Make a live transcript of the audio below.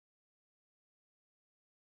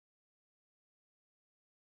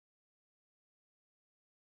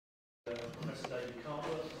Professor David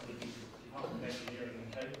Cardwell from the Department of Engineering in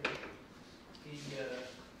Cambridge. He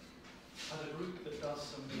had a group that does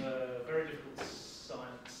some very difficult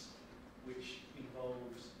science, which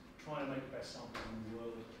involves trying to make the best samples in the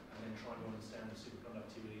world and then trying to understand the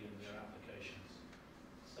superconductivity and their applications.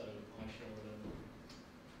 So I shall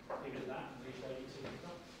leave it at that and leave David to pick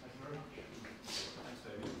up. Thank you very much. Thanks,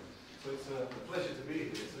 David. So it's a pleasure to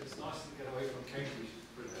be here. So it's nice to get away from Cambridge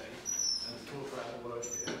for a day and to talk about the work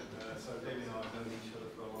here. So David and I have known each other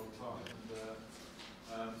for a long time. And,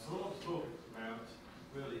 so what I want to talk about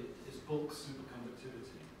really is bulk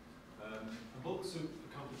superconductivity. And bulk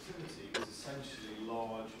superconductivity is essentially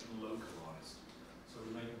large and localized. So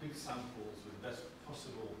we make big samples with the best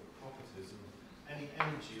possible properties, and any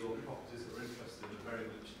energy or properties that we're interested in are very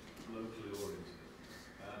much locally oriented.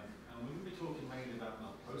 And we're going to be talking mainly about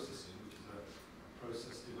melt processing, which is a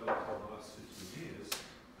process developed over the last 50 years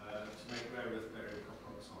to make rare earth barium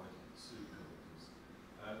copper oxide superconductors.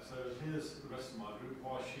 So here's the rest of my group.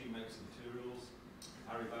 She makes materials.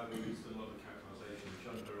 Harry Babu, who's done a lot of characterization.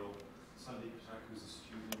 John Durrell, Sandeep Patak, who's a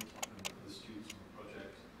student, and the students on the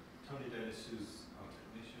project. Tony Dennis, who's our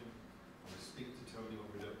technician. And we speak to Tony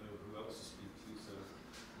when we don't know who else to speak to, so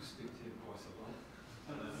we speak to him quite a lot.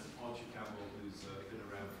 And then Archie Campbell, who's been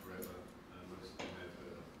around forever, and most of you may have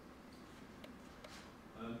heard of.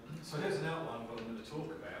 So here's an outline of what I'm going to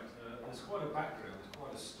talk about. There's quite a background, there's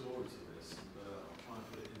quite a story to this, and I'll try and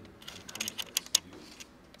put it in context for you.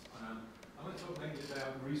 I'm going to talk mainly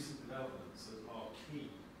about recent developments that are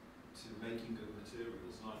key to making good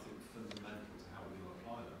materials, and I think fundamental to how we're going to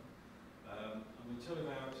apply them. I'm going to tell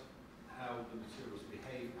you about how the materials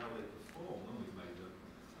behave, how they perform when we've made them,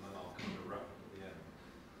 and then I'll kind of wrap up at the end.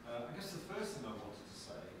 I guess the first thing I wanted to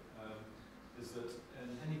say is that in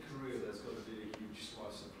any career there's got to be a huge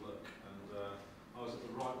slice of luck, and I was at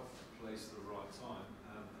the right place at the right time.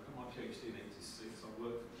 I got my PhD in '86, I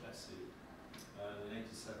worked for Plessy, in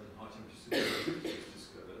 '87 high temperature superconductor was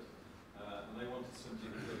discovered, and they wanted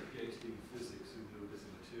somebody who had a PhD in physics who knew a bit of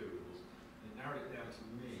materials, and it narrowed it down to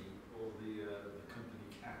me or the company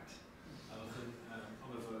CAT. And I think on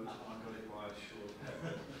a vote I got it by a short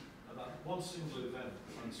hair. And that one single event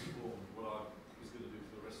transformed what I was going to do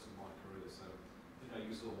for the rest of my career. So I think I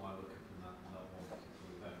used all my luck up in that one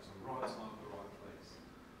particular event. So right time, the right place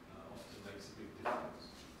often makes a big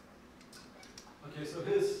difference. Okay, so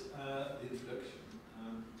here's the introduction.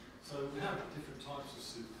 So we have different types of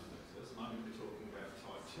superconductors, and I'm going to be talking about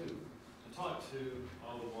type 2. And type 2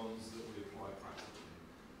 are the ones that we apply practically.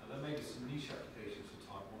 And there may be some niche applications for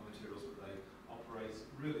type 1 materials, but they operate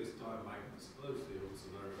really as diamagnets, low fields,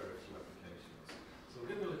 and very, very few applications. So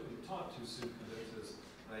we're going to be looking at type 2 superconductors.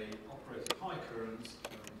 They operate at high currents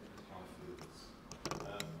and high fields.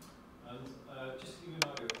 Just to give you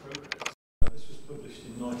an idea of progress, this was published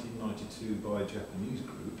in 1992 by a Japanese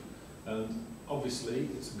group, and obviously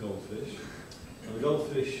it's a goldfish. And the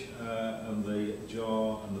goldfish and the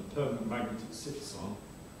jar and the permanent magnet it sits on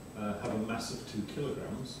have a mass of 2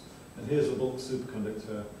 kilograms. And here's a bulk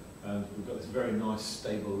superconductor, and we've got this very nice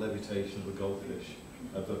stable levitation of the goldfish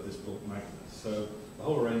above this bulk magnet. So the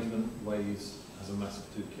whole arrangement has a mass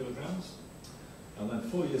of 2 kilograms. And then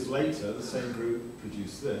 4 years later, the same group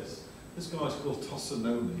produced this. This guy's called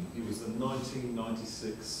Tosonomi. He was the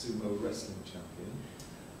 1996 sumo wrestling champion.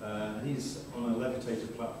 And he's on a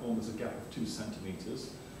levitated platform. There's a gap of 2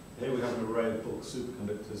 centimeters. Here we have an array of bulk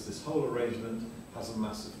superconductors. This whole arrangement has a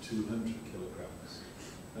mass of 200 kilograms.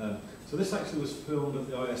 So this actually was filmed at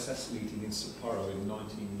the ISS meeting in Sapporo in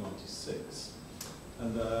 1996.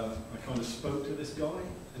 And I kind of spoke to this guy,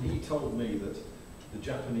 and he told me that the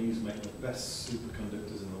Japanese make the best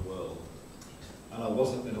superconductors in the world. And I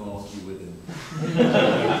wasn't going to argue with him.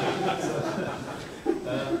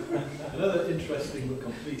 Another interesting but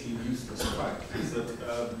completely useless fact is that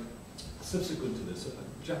subsequent to this,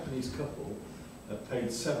 a Japanese couple paid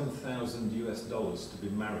 $7,000 to be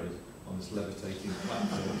married on this levitating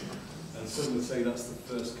platform. And some would say that's the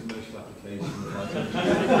first commercial application of light energy.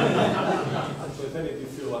 So if any of you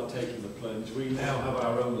feel like taking the plunge, we now have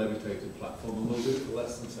our own levitated platform, and we'll do it for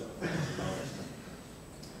less than $7,000.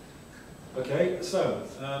 Okay, so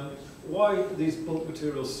why are these bulk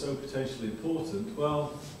materials so potentially important?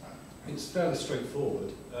 Well, it's fairly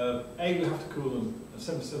straightforward. A, we have to cool them.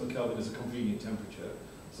 77 Kelvin is a convenient temperature.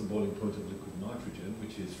 It's the boiling point of liquid nitrogen,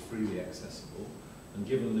 which is freely accessible. And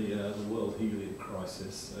given the world helium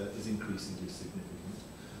crisis is increasingly significant.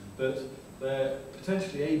 But they're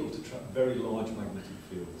potentially able to trap very large magnetic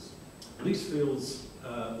fields. These fields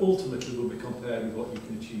ultimately will be compared with what you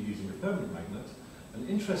can achieve using a permanent magnet. And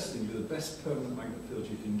interestingly, the best permanent magnet field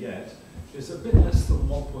you can get is a bit less than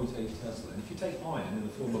 1.8 Tesla. And if you take iron in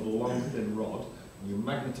the form of a long, thin rod, and you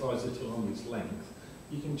magnetise it along its length,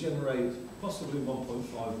 you can generate possibly 1.5,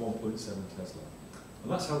 1.7 Tesla.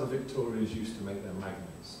 And that's how the Victorias used to make their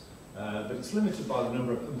magnets. But it's limited by the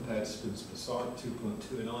number of unpaired spins per site,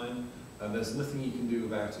 2.2 in iron, and there's nothing you can do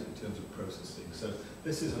about it in terms of processing. So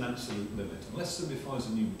this is an absolute limit. Unless somebody finds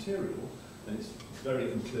a new material, and it's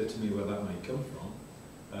very unclear to me where that may come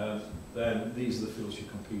from, then these are the fields you're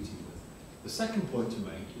competing with. The second point to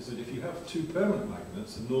make is that if you have two permanent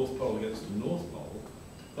magnets, a north pole against a north pole,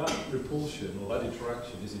 that repulsion or that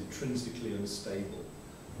interaction is intrinsically unstable.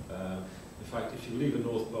 In fact, if you leave a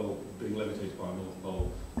north pole being levitated by a north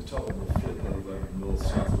pole, the top one will flip over and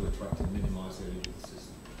north-south will attract and minimise the energy of the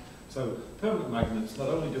system. So permanent magnets, not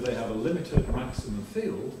only do they have a limited maximum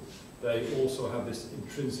field, they also have this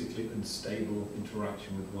intrinsically unstable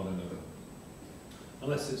interaction with one another.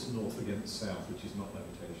 Unless it's north against south, which is not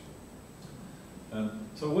levitation.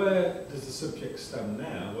 So where does the subject stand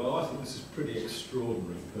now? Well, I think this is pretty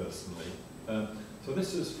extraordinary, personally. So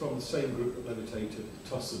this is from the same group that levitated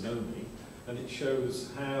Tosonomi, and it shows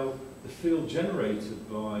how the field generated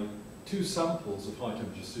by two samples of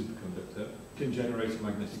high-temperature superconductor can generate a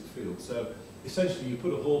magnetic field. So essentially, you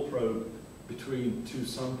put a Hall probe between two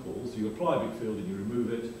samples, you apply a big field and you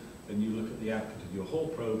remove it, and you look at the output of your Hall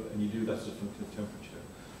probe, and you do that as a function of temperature.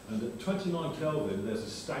 And at 29 Kelvin, there's a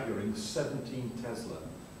staggering 17 Tesla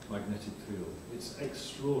magnetic field. It's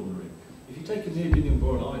extraordinary. If you take a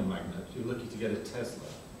neodymium-boron iron magnet, you're lucky to get a Tesla.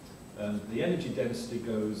 And the energy density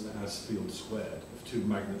goes as field squared of two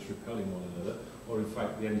magnets repelling one another, or in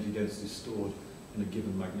fact, the energy density is stored in a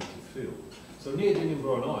given magnetic field. So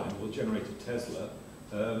neodymium-boron iron will generate a Tesla.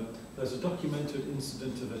 There's a documented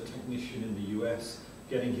incident of a technician in the US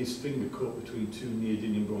getting his finger caught between two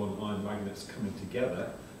neodymium-boron iron magnets coming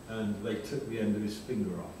together, and they took the end of his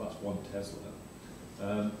finger off. That's 1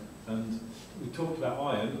 Tesla. And we talked about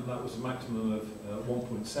iron, and that was a maximum of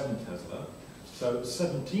 1.7 Tesla. So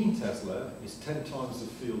 17 Tesla is 10 times the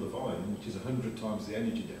field of iron, which is 100 times the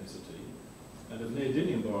energy density. And of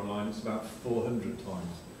neodymium-boron iron, it's about 400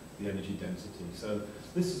 times the energy density. So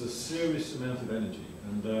this is a serious amount of energy.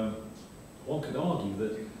 And one could argue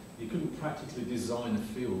that you couldn't practically design a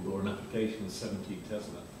field or an application of 17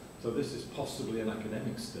 Tesla. So this is possibly an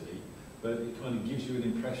academic study, but it kind of gives you an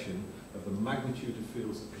impression of the magnitude of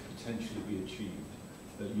fields that could potentially be achieved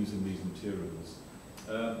using these materials.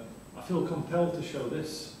 I feel compelled to show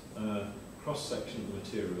this cross-section of the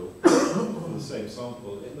material for the same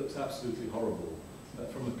sample. It looks absolutely horrible.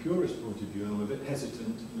 From a purist point of view, and I'm a bit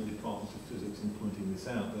hesitant in the Department of Physics in pointing this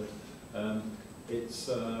out, but it's,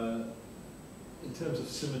 in terms of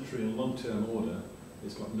symmetry and long-term order,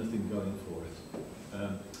 it's got nothing going for it.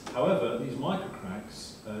 However, these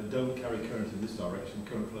microcracks don't carry current in this direction.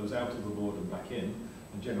 Current flows out of the board and back in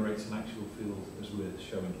and generates an actual field as we're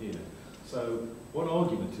showing here. So one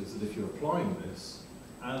argument is that if you're applying this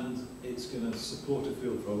and it's going to support a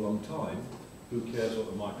field for a long time, who cares what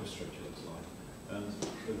the microstructure looks like? And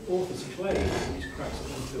the authors claim that these cracks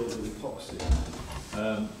are unfilled with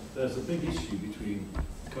epoxy. There's a big issue between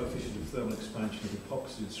coefficient of thermal expansion of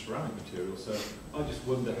epoxy and ceramic material, so I just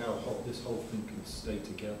wonder how hot this whole thing can stay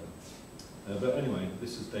together. But anyway,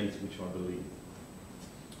 this is data which I believe.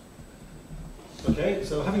 Okay,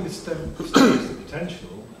 so having established the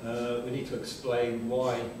potential, we need to explain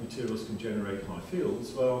why materials can generate high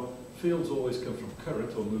fields. Well, fields always come from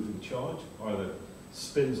current or moving charge, either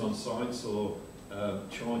spins on sites or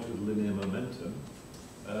charge with linear momentum.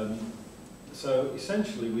 So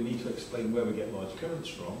essentially we need to explain where we get large currents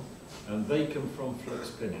from, and they come from flux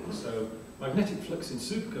pinning. So magnetic flux in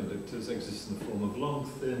superconductors exists in the form of long,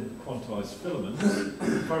 thin, quantized filaments,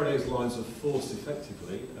 Faraday's lines of force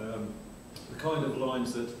effectively, the kind of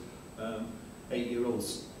lines that 8-year-old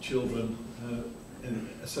children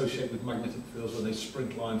associate with magnetic fields when they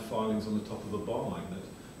sprinkle iron filings on the top of a bar magnet.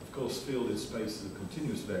 Of course, field in space is a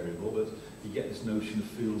continuous variable, but you get this notion of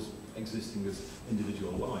fields existing as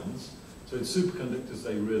individual lines. So in superconductors,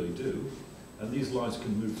 they really do. And these lines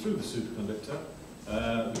can move through the superconductor,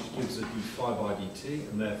 which gives a d∅ by dt,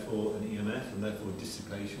 and therefore an EMF, and therefore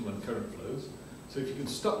dissipation when current flows. So if you can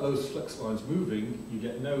stop those flux lines moving, you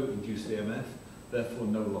get no induced EMF, therefore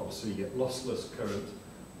no loss. So you get lossless current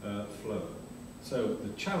flow. So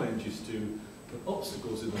the challenge is to put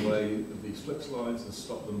obstacles in the way of these flux lines and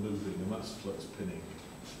stop them moving, and that's flux pinning.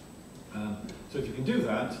 So if you can do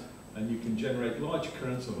that, and you can generate large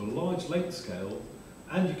currents of a large length scale,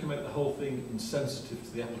 and you can make the whole thing insensitive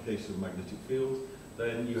to the application of a magnetic field,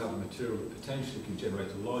 then you have a material that potentially can generate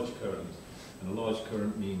a large current, and a large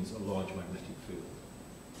current means a large magnetic field.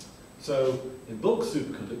 So in bulk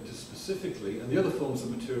superconductors specifically, and the other forms of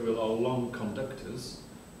material are long conductors,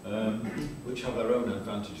 which have their own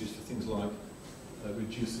advantages for things like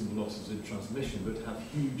reducing losses in transmission, but have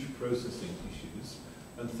huge processing issues,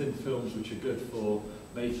 and thin films which are good for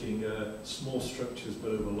making small structures but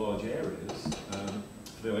over large areas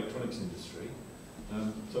for the electronics industry.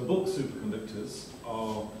 So bulk superconductors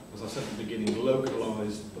are, as I said at the beginning,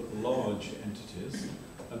 localized but large entities.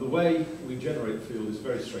 And the way we generate field is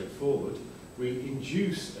very straightforward. We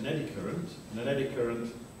induce an eddy current, and an eddy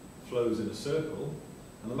current flows in a circle,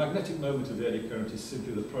 and the magnetic moment of the eddy current is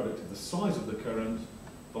simply the product of the size of the current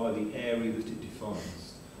by the area that it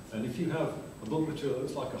defines. And if you have a bulk material that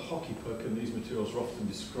looks like a hockey puck, and these materials are often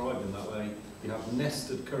described in that way, you have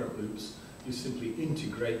nested current loops, you simply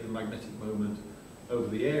integrate the magnetic moment over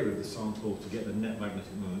the area of the sample to get the net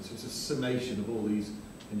magnetic moment. So it's a summation of all these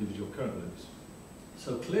individual current loops.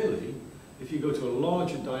 So clearly, if you go to a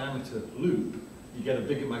larger diameter loop, you get a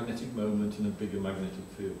bigger magnetic moment and a bigger magnetic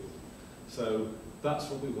field. So that's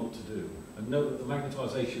what we want to do. And note that the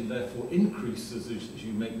magnetization therefore increases as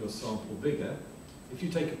you make your sample bigger. If you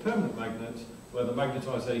take a permanent magnet, where the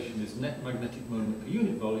magnetization is net magnetic moment per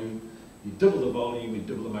unit volume, you double the volume, you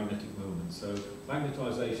double the magnetic moment. So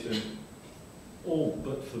magnetization, all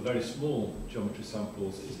but for very small geometry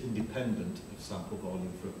samples, is independent of sample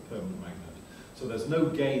volume for a permanent magnet. So there's no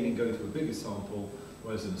gain in going to a bigger sample,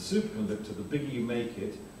 whereas in a superconductor, the bigger you make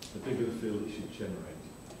it, the bigger the field it should generate.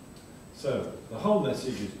 So the whole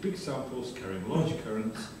message is big samples carrying large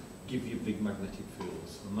currents give you big magnetic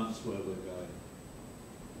fields, and that's where we're going.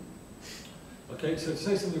 Okay, so to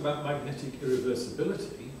say something about magnetic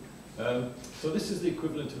irreversibility, so this is the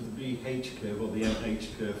equivalent of the BH curve or the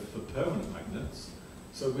MH curve for permanent magnets.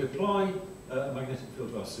 So we apply a magnetic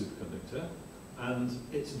field to our superconductor, and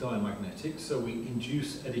it's diamagnetic, so we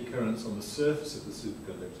induce eddy currents on the surface of the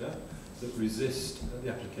superconductor that resist the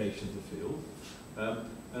application of the field.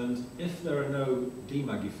 And if there are no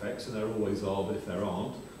demag effects, and there always are, but if there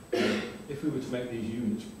aren't, if we were to make these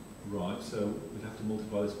units right, so we'd have to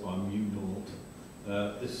multiply this by mu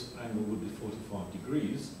naught, this angle would be 45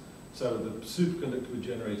 degrees. So the superconductor would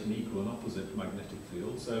generate an equal and opposite magnetic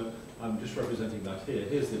field. So I'm just representing that here.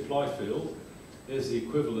 Here's the applied field. Here's the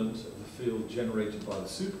equivalent of the field generated by the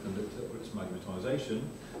superconductor or its magnetization.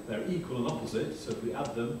 They're equal and opposite, so if we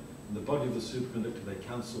add them in the body of the superconductor, they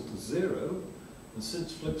cancel to zero. And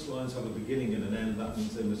since flux lines have a beginning and an end, that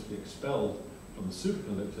means they must be expelled from the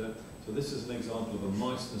superconductor. So this is an example of a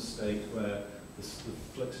Meissner state where the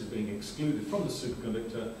flux is being excluded from the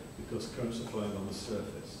superconductor because currents are flowing on the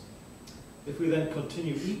surface. If we then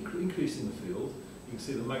continue increasing the field, you can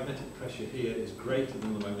see the magnetic pressure here is greater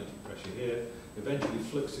than the magnetic pressure here. Eventually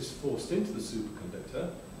flux is forced into the superconductor,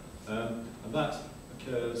 and that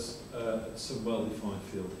occurs at some well-defined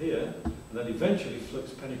field here. And then eventually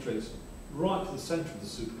flux penetrates right to the centre of the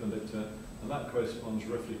superconductor, and that corresponds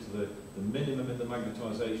roughly to the minimum in the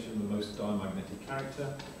magnetization, the most diamagnetic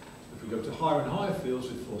character. If we go to higher and higher fields,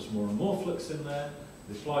 we force more and more flux in there.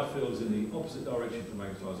 The applied field is in the opposite direction from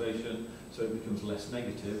magnetization, so it becomes less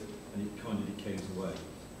negative, and it kind of decays away.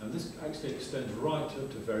 And this actually extends right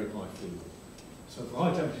up to very high field. So for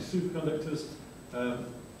high temperature superconductors,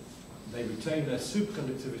 they retain their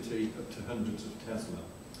superconductivity up to hundreds of Tesla.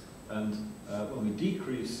 And when we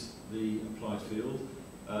decrease the applied field,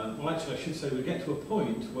 well actually I should say we get to a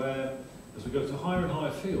point where as we go to higher and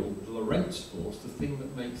higher field, the Lorentz force, the thing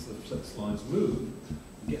that makes the flux lines move,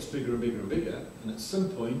 gets bigger and bigger and bigger, and at some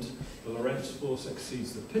point the Lorentz force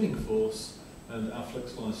exceeds the pinning force and our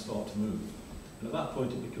flux lines start to move. And at that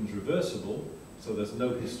point it becomes reversible, so there's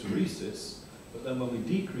no hysteresis, but then when we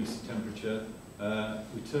decrease the temperature,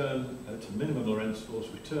 we turn to minimum Lorentz force,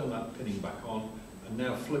 we turn that pinning back on, and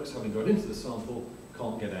now flux having got into the sample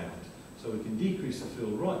can't get out. So we can decrease the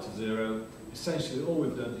field right to zero. Essentially all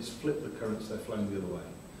we've done is flip the currents, they're flowing the other way.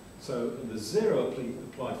 So in the zero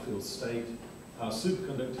applied field state, our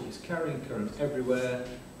superconductor is carrying current everywhere,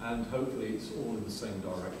 and hopefully it's all in the same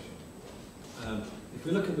direction. If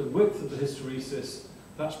we look at the width of the hysteresis,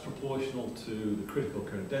 that's proportional to the critical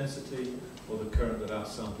current density, or the current that our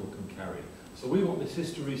sample can carry. So we want this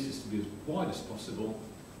hysteresis to be as wide as possible,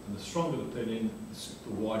 and the stronger the pinning,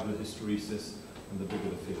 the wider the hysteresis, and the bigger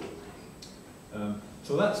the field.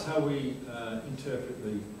 So that's how we interpret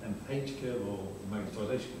the MH curve, or the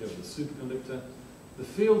magnetization curve of the superconductor. The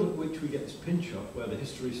field at which we get this pinch-off, where the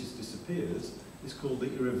hysteresis disappears, is called the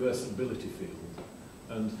irreversibility field.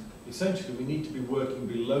 And essentially we need to be working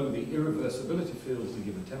below the irreversibility field at a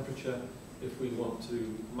given temperature if we want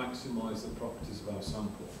to maximize the properties of our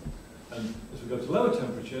sample. And as we go to lower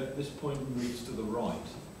temperature, this point moves to the right.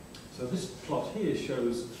 So this plot here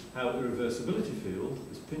shows how irreversibility field,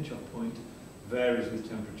 this pinch-off point, varies with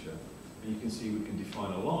temperature. And you can see we can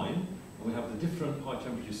define a line, and we have the different high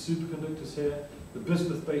temperature superconductors here, the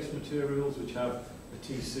bismuth-based materials, which have a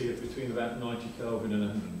TC of between about 90 Kelvin and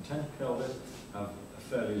 110 Kelvin, have a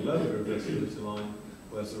fairly low irreversibility line,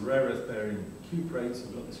 whereas the rare earth-bearing cuprates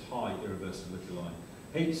have got this high irreversibility line.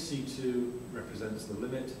 HC2 represents the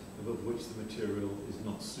limit above which the material is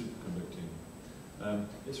not superconducting.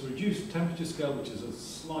 It's a reduced temperature scale, which is a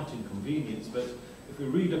slight inconvenience, but if we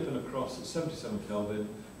read up and across at 77 Kelvin,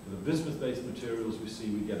 for the bismuth-based materials, we see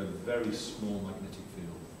we get a very small magnetic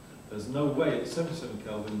field. There's no way at 77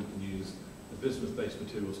 Kelvin we can use the bismuth-based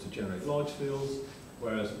materials to generate large fields,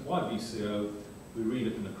 whereas at YBCO, we read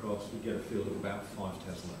up and across, we get a field of about 5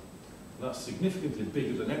 Tesla. That's significantly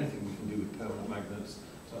bigger than anything we can do with permanent magnets.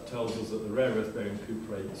 So that tells us that the rare earth-bearing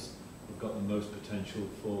cuprates have got the most potential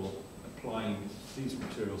for applying these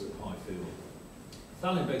materials at high field.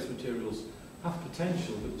 Thallium-based materials have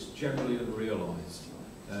potential, but it's generally unrealized.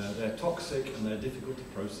 They're toxic and they're difficult to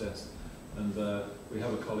process. And we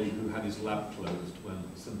have a colleague who had his lab closed when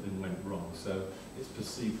something went wrong. So it's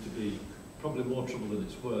perceived to be probably more trouble than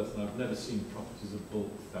it's worth, and I've never seen properties of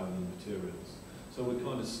bulk thallium materials. So we're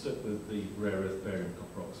kind of stuck with the rare earth-bearing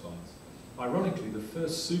copper oxides. Ironically, the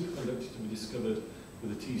first superconductor to be discovered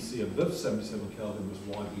with a TC above 77 Kelvin was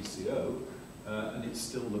YBCO, and it's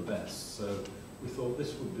still the best. So we thought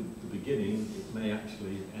this would be the beginning. It may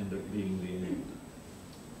actually end up being the end.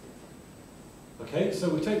 Okay, so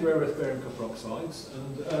we take rare earth-bearing copper oxides,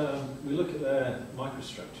 and we look at their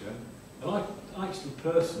microstructure. And I actually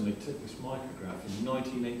personally took this micrograph in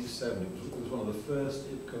 1987. It was one of the first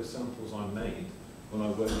IPCO samples I made when I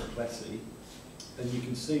worked at Plessy. And you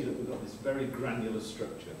can see that we've got this very granular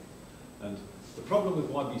structure. And the problem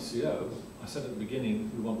with YBCO, I said at the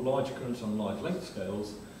beginning, we want large currents on large length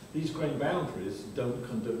scales. These grain boundaries don't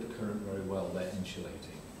conduct current very well, they're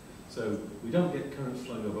insulating. So we don't get currents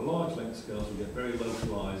flowing over large length scales, we get very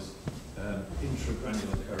localized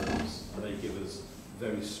intragranular currents, and they give us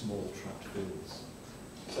very small trapped fields.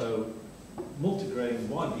 So multigrain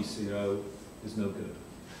YBCO is no good.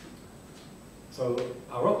 So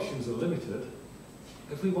our options are limited.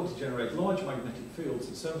 If we want to generate large magnetic fields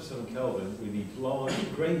at 77 Kelvin, we need large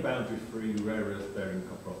grain boundary-free rare earth-bearing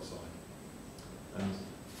copper oxide. And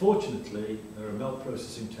fortunately, there are melt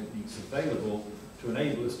processing techniques available to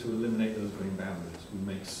enable us to eliminate those grain boundaries.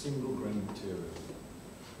 We make single grain material.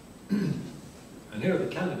 And here are the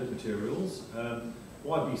candidate materials.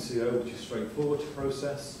 YBCO, which is straightforward to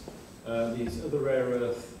process. These other rare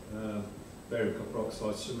earth bearing copper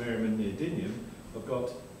oxides, samarium and neodymium, have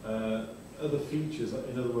got other features,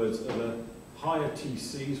 in other words, other higher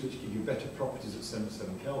TCs, which give you better properties at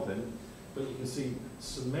 77 Kelvin. But you can see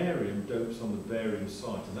samarium dopes on the barium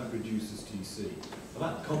site, and that reduces TC. And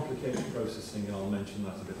that complicates processing, and I'll mention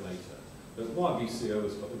that a bit later. But YBCO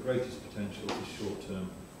has got the greatest potential for short-term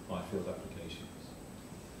high-field applications.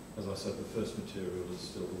 As I said, the first material is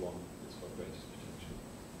still the one that's got greatest potential.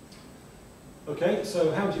 Okay,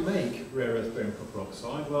 so how do you make rare earth-bearing copper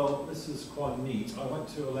oxide? Well, this is quite neat. I went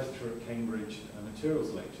to a lecture at Cambridge, a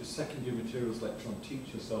materials lecture, second-year materials lecture on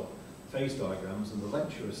teach yourself phase diagrams, and the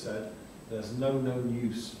lecturer said there's no known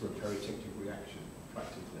use for a peritectic reaction,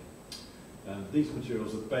 practically. These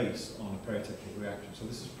materials are based on a peritectic reaction, so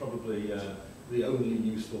this is probably the only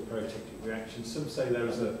useful peritectic reaction. Some say there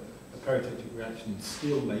is a peritectic reaction in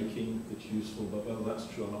steel making that's useful, but whether that's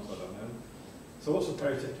true or not, I don't know. So what's a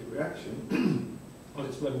peritectic reaction? Well,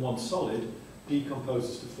 it's when one solid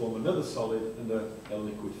decomposes to form another solid and a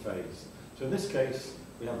liquid phase. So in this case,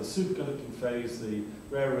 we have the superconducting phase, the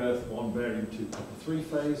rare earth 1 barium 2 copper 3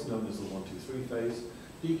 phase, known as the 1, 2, 3 phase,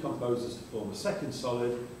 decomposes to form a second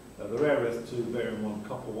solid, the rare earth 2 barium 1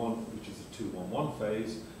 copper 1, which is a 2, 1, 1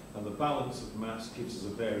 phase, and the balance of mass gives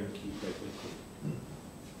us a barium cuprate liquid.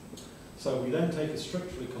 So we then take a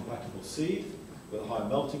structurally compatible seed with a high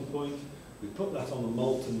melting point, we put that on the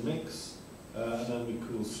molten mix, and then we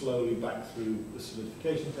cool slowly back through the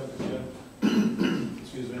solidification temperature,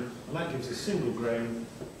 excuse me, and that gives a single grain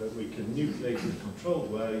that we can nucleate in a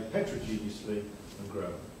controlled way, heterogeneously, and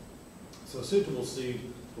grow. So a suitable seed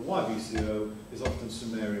for YBCO is often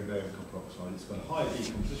samarium barium copper oxide. It's got a higher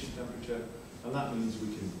decomposition temperature, and that means we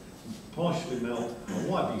can partially melt a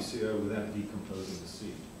YBCO without decomposing the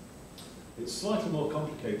seed. It's slightly more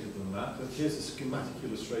complicated than that, but here's a schematic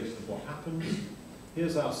illustration of what happens.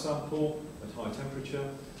 Here's our sample at high temperature,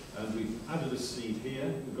 and we've added a seed here.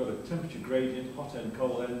 We've got a temperature gradient, hot end,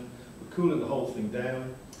 cold end. We're cooling the whole thing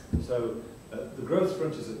down. So the growth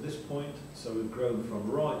front is at this point, so we've grown from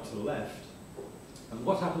right to left. And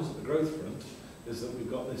what happens at the growth front is that we've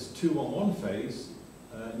got this 2-on-1 phase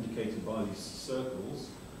indicated by these circles,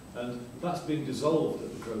 and that's being dissolved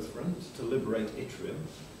at the growth front to liberate yttrium,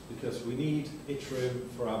 because we need yttrium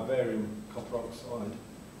for our barium copper oxide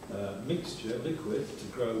mixture, liquid, to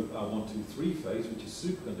grow our 1,2,3 phase, which is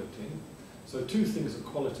superconducting. So two things are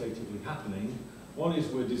qualitatively happening. One is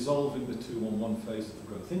we're dissolving the 2-on-1 phase of the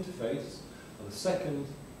growth interface, and the second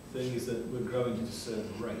thing is that we're growing at a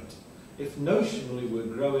certain rate. If notionally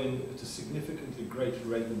we're growing at a significantly greater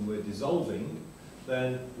rate than we're dissolving,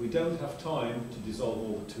 then we don't have time to dissolve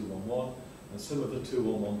all the 2-on-1, and some of the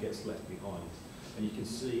 2-on-1 gets left behind. And you can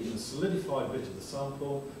see in the solidified bit of the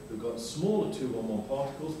sample, we've got smaller 2-on-1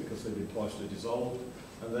 particles because they've been partially dissolved,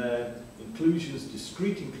 and they're inclusions,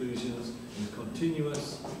 discrete inclusions, in a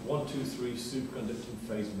continuous 1,2,3 superconducting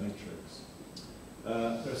phase matrix.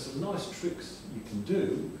 There are some nice tricks you can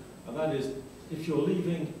do, and that is, if you're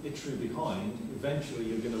leaving yttrium behind, eventually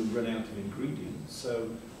you're going to run out of ingredients, so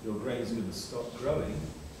your grains are going to stop growing.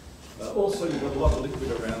 Also, you've got a lot of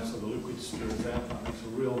liquid around, so the liquid streams out. That makes a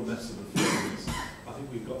real mess of the furnace. I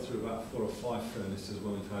think we've got through about 4 or 5 furnaces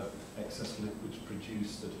where we've had excess liquids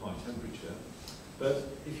produced at high temperature. But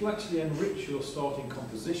if you actually enrich your starting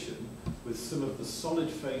composition with some of the solid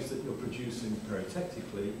phase that you're producing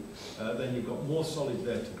peritectically, then you've got more solid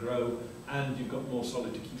there to grow, and you've got more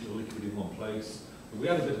solid to keep your liquid in one place. We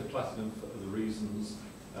add a bit of platinum for other reasons,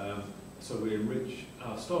 so we enrich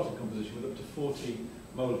our starting composition with up to 40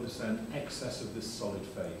 molar % excess of this solid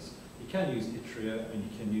phase. You can use yttria and you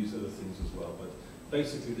can use other things as well, but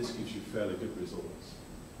basically this gives you fairly good results.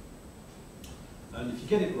 And if you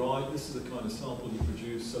get it right, this is the kind of sample you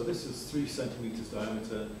produce. So this is 3 centimetres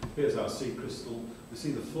diameter. Here's our sea crystal. We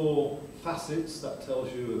see the 4 facets. That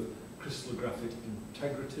tells you of crystallographic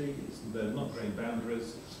integrity. They're not grain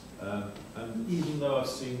boundaries. And even though I've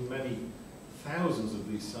seen many thousands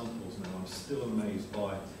of these samples now, I'm still amazed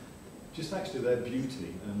by just actually their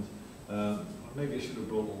beauty. And maybe I should have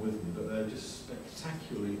brought one with me, but they're just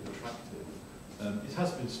spectacularly attractive. It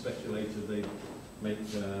has been speculated they make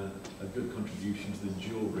a good contribution to the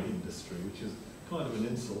jewellery industry, which is kind of an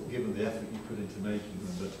insult given the effort you put into making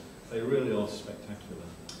them, but they really are spectacular.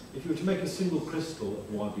 If you were to make a single crystal of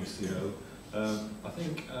YBCO, I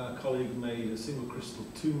think our colleague made a single crystal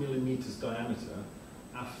 2 millimetres diameter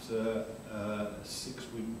after a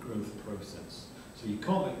 6-week growth process. So you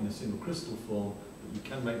can't make them in a single crystal form, but you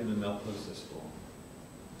can make them in melt process form.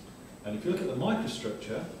 And if you look at the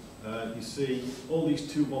microstructure, you see all these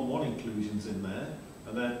 2-1-1 inclusions in there,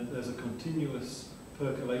 and then there's a continuous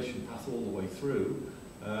percolation path all the way through,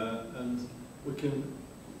 and we can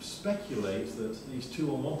speculate that these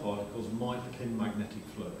 2-on-1 particles might pin magnetic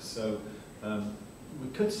flux. So we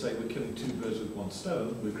could say we're killing 2 birds with 1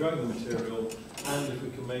 stone. We're growing the material, and if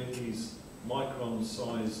we can make these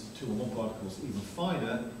micron-sized 2-on-1 particles even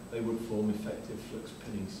finer, they would form effective flux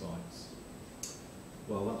pinning sites.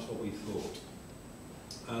 Well, that's what we thought.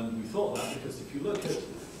 And we thought that because if you look at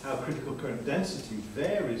how critical current density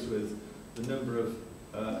varies with the number of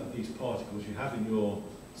these particles you have in your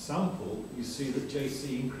sample, you see that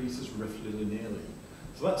JC increases roughly linearly.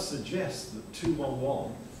 So that suggests that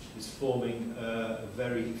 2-on-1 is forming a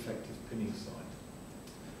very effective pinning site.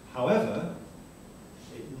 However,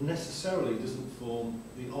 it necessarily doesn't form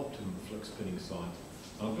the optimum flux pinning site.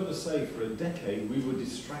 And I've got to say, for a decade we were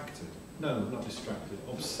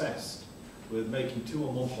obsessed with making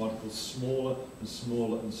 2-on-1 particles smaller and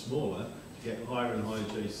smaller and smaller to get higher and higher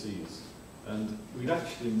JCs. And we'd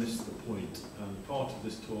actually missed the point, and part of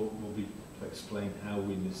this talk will be to explain how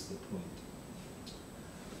we missed the point.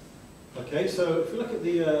 Okay, so if we look at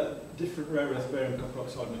the different rare earth barium copper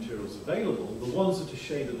oxide materials available, the ones that are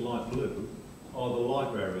shaded light blue are the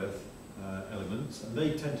light rare earth elements, and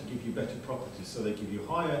they tend to give you better properties. So they give you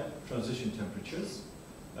higher transition temperatures,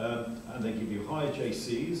 and they give you higher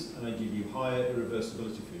JCs, and they give you higher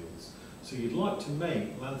irreversibility fields. So you'd like to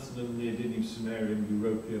make lanthanum, neodymium, samarium,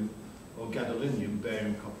 europium, or gadolinium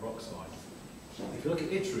barium copper oxide. If you look at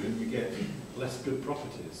yttrium, you get less good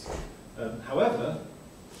properties. However,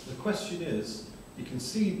 the question is, you can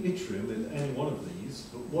see yttrium with any one of these,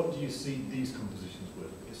 but what do you see these compositions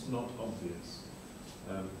with? It's not obvious.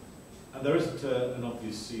 And there isn't an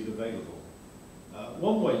obvious seed available.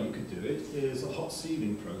 One way you could do it is a hot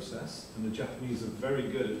seeding process, and the Japanese are very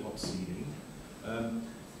good at hot seeding.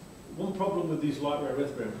 One problem with these light rare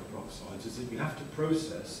earth barium copper oxides is that you have to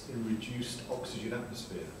process in reduced oxygen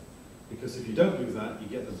atmosphere, because if you don't do that, you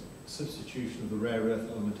get the substitution of the rare earth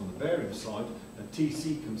element on the barium side, and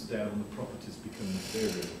TC comes down and the properties become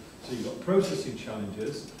inferior. So you've got processing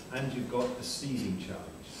challenges, and you've got a seeding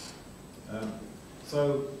challenge.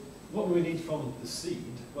 So what do we need from the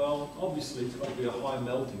seed? Well, obviously it's got to be a high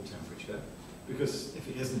melting temperature, because if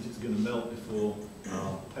it isn't, it's going to melt before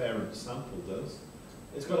our parent sample does.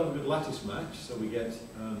 It's got to have a good lattice match, so we get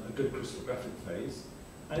a good crystallographic phase.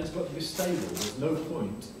 And it's got to be stable. There's no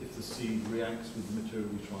point if the seed reacts with the material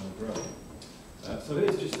we're trying to grow. So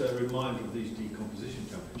here's just a reminder of these decomposition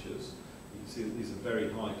temperatures. You can see that these are very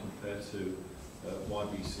high compared to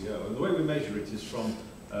YBCO. And the way we measure it is from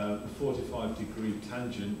the 45-degree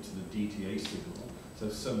tangent to the DTA signal. So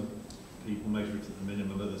some people measure it at the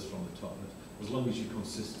minimum, others from the top. As long as you're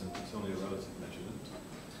consistent, it's only a relative measurement.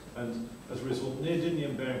 And as a result,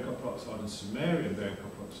 neodymium barium copper oxide and samarium barium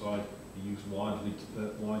copper oxide are used widely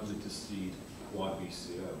to seed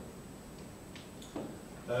YBCO.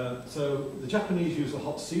 So the Japanese use a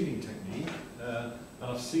hot seeding technique, and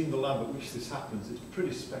I've seen the lab at which this happens. It's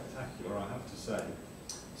pretty spectacular, I have to say.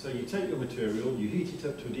 So you take your material, you heat it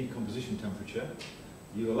up to a decomposition temperature,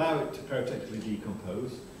 you allow it to perotectically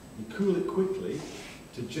decompose, you cool it quickly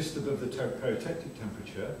to just above the perotectic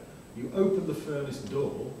temperature, you open the furnace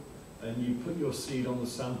door, and you put your seed on the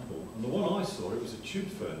sample. And the one I saw, it was a tube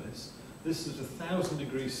furnace. This is 1,000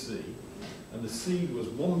 degrees C, and the seed was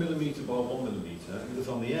 1 millimetre by 1 millimetre. It was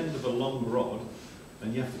on the end of a long rod,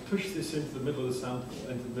 and you have to push this into the middle of the sample,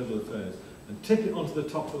 into the middle of the furnace, and tip it onto the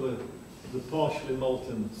top of the partially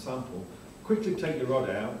molten sample. Quickly take your rod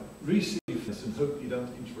out, reseal this, and hope you don't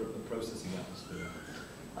interrupt the processing atmosphere.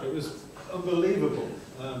 It was unbelievable.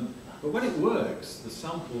 But when it works, the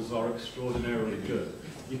samples are extraordinarily good.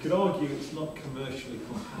 You could argue it's not commercially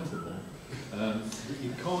compatible, but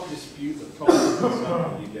you can't dispute the processing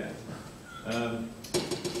sample you get.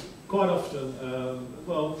 Quite often,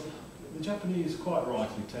 well, the Japanese quite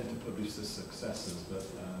rightly tend to publish the successes, but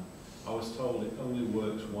I was told it only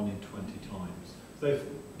works 1 in 20 times. They've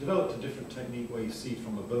developed a different technique where you seed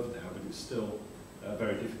from above now, but it's still a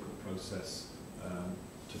very difficult process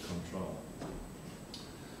to control.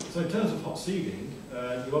 So in terms of hot seeding,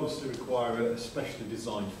 you obviously require a specially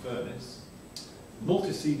designed furnace.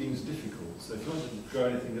 Multi-seeding is difficult, so if you want to grow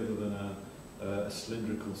anything other than a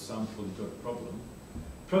cylindrical sample, you've got a problem.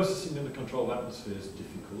 Processing in a controlled atmosphere is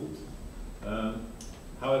difficult.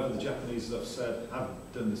 However, the Japanese, as I've said, have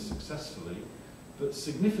done this successfully, but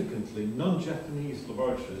significantly, non-Japanese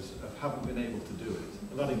laboratories haven't been able to do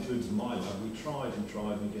it. And that includes my lab. We tried and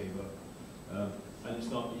tried and gave up, and it's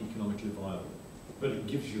not economically viable. But it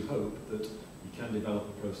gives you hope that you can develop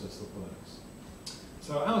a process that works.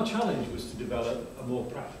 So our challenge was to develop a more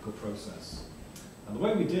practical process. And the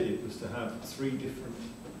way we did it was to have 3 different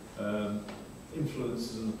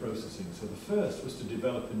influences in the processing. So the first was to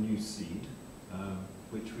develop a new seed,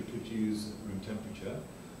 which we could use at room temperature.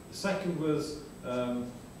 The second was,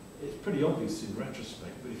 it's pretty obvious in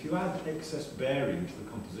retrospect, but if you add excess barium to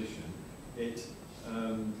the composition, it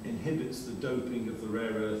inhibits the doping of the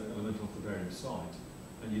rare earth element off the barium site,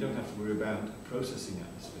 and you don't have to worry about a processing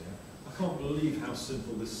atmosphere. I can't believe how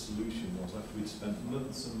simple this solution was after we'd spent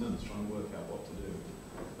months and months trying to work out what to do.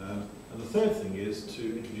 And the third thing is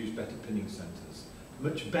to introduce better pinning centres,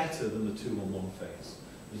 much better than the 2-on-1 phase.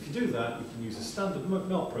 And if you do that, you can use a standard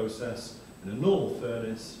melt process in a normal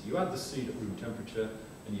furnace, you add the seed at room temperature,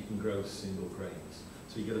 and you can grow single grains.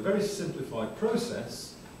 So you get a very simplified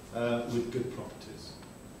process with good properties.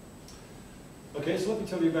 Okay, so let me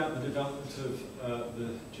tell you about the development of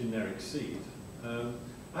the generic seed.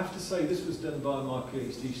 I have to say this was done by my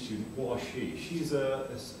PhD student, Hua Shi. She's an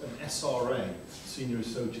SRA, Senior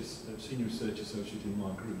Research Associate in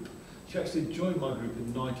my group. She actually joined my group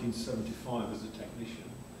in 1975 as a technician.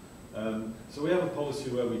 So we have a policy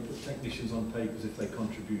where we put technicians on papers if they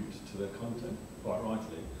contribute to their content, quite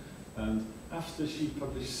rightly. And after she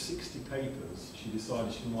published 60 papers, she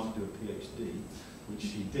decided she might do a PhD, which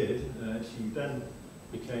she did. She then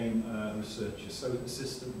became a research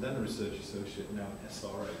assistant, then a research associate, now an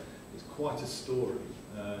SRA. It's quite a story,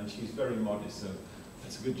 and she's very modest, so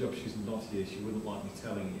it's a good job she's not here. She wouldn't like me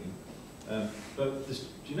telling you. But this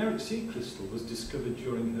generic seed crystal was discovered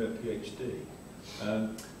during her PhD.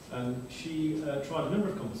 And she tried a number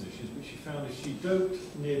of compositions, but she found if she doped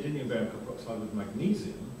neodymium barium copper oxide with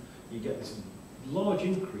magnesium, you get this large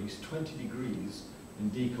increase, 20 degrees, in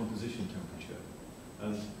decomposition temperature.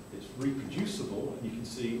 And it's reproducible, and you can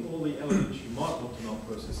see all the elements you might want to melt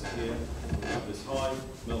process here have this high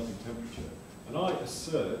melting temperature. And I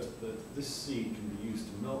assert that this seed can be used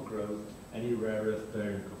to melt grow any rare earth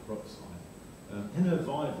barium copper oxide. In her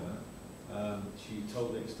viva, she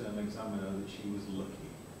told the external examiner that she was lucky.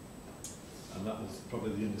 And that was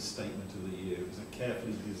probably the understatement of the year. It was a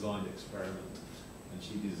carefully designed experiment, and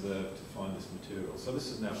she deserved to find this material. So this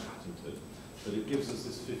is now patented, but it gives us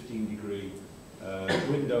this 15-degree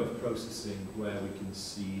window of processing where we can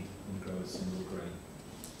seed and grow a single grain.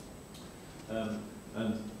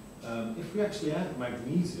 If we actually add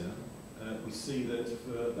magnesium, we see that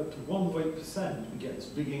for up to 1 weight percent, we get this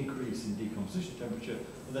big increase in decomposition temperature,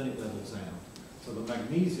 and then it levels out. So the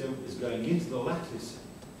magnesium is going into the lattice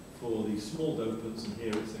for these small dopants, and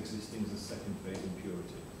here it's existing as a second phase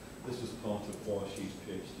impurity. This was part of Boischi's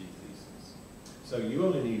PhD thesis. So you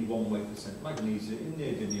only need 1 weight percent magnesia in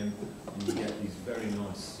neodymium, and you get these very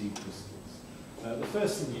nice seed crystals. The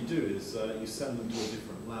first thing you do is you send them to a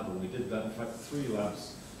different lab, and we did that. In fact, 3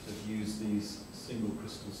 labs have used these single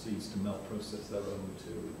crystal seeds to melt process their own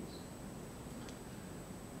materials.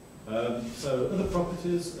 So other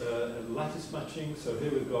properties, lattice matching. So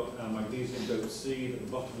here we've got our magnesium doped seed. At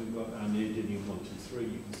the bottom we've got our neodymium 123.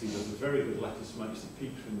 You can see there's a very good lattice match. The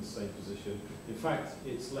peaks are in the same position. In fact,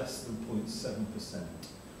 it's less than 0.7%.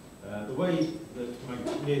 The way that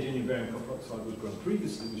neodymium barium copper oxide was grown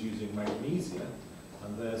previously was using magnesia,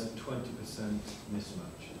 and there's a 20%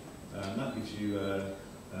 mismatch. And that gives you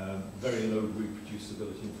very low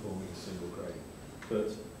reproducibility in forming a single grain.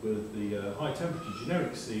 But with the high temperature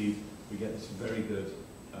generic seed, we get this very good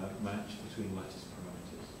match between lattice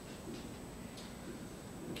parameters.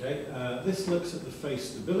 Okay, this looks at the phase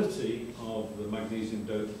stability of the magnesium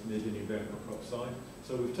doped neodymium barium copper oxide.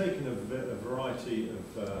 So we've taken a variety of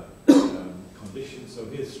conditions. So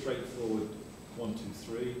here's straightforward 1, 2,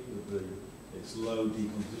 3 with its low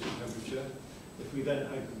decomposition temperature. If we then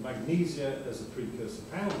add magnesia as a precursor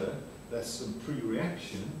powder, there's some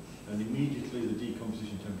pre-reaction, and immediately the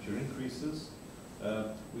decomposition temperature increases.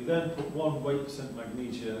 We then put 1 weight percent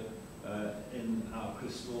magnesia in our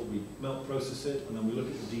crystal. We melt process it, and then we look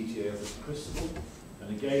at the DTA of the crystal.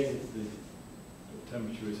 And again, the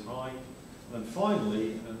temperature is high. And then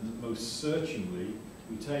finally, and most searchingly,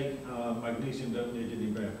 we take our magnesium doped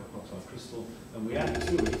neodymium barium copper oxide crystal, and we add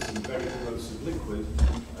to it some very corrosive liquid,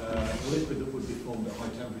 a liquid that would be formed at high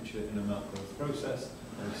temperature in a melt growth process,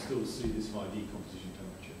 and we still see this high decomposition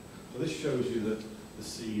temperature. So this shows you that the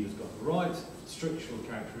seed has got the right structural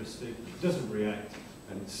characteristic, it doesn't react,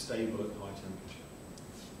 and it's stable at high temperature.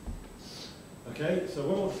 Okay, so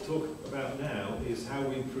what I want to talk about now is how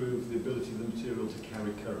we improve the ability of the material to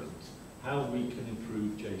carry current, how we can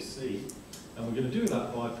improve JC, and we're going to do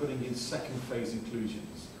that by putting in second phase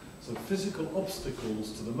inclusions, so physical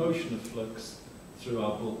obstacles to the motion of flux through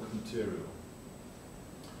our bulk material.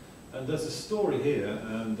 And there's a story here,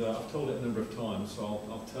 and I've told it a number of times, so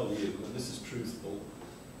I'll tell you, and this is truthful.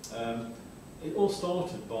 It all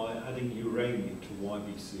started by adding uranium to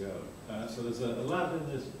YBCO. So there's a lab in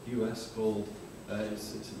the US called,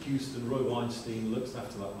 it's at Houston, Roy Weinstein looks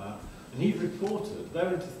after that lab, and he reported,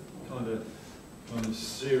 they're into kind of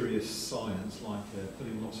serious science, like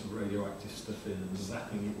putting lots of radioactive stuff in and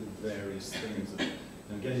zapping it with various things,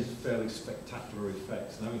 and getting fairly spectacular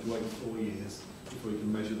effects, and having to wait 4 years before you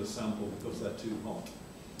can measure the sample because they're too hot.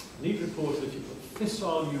 And he reported if you put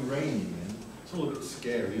fissile uranium in, it's all a bit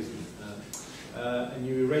scary, isn't it? And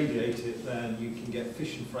you irradiate it, then you can get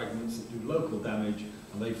fission fragments that do local damage,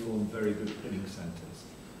 and they form very good pinning centres.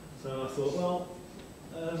 So I thought, well,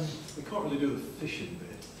 we can't really do the fission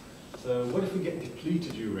bit. So what if we get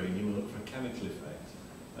depleted uranium and look for a chemical effect?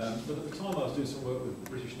 But at the time I was doing some work with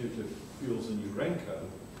British Nuclear Fuels and Urenco,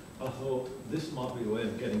 I thought this might be a way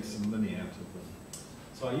of getting some money out of them.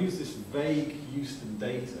 So I used this vague Houston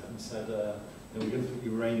data and said, we're going to put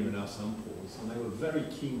uranium in our samples, and they were very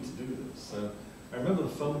keen to do this. So I remember the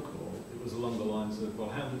phone call, it was along the lines of, well,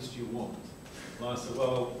 how much do you want? And I said,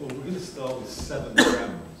 well we're going to start with 7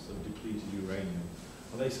 grams of depleted uranium.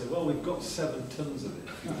 And they said, well, we've got 7 tons of it.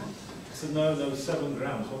 I said, no, 7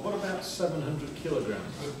 grams. Well, what about 700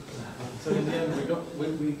 kilograms? So in the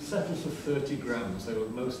end, we settled for 30 grams. They were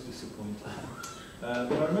most disappointed.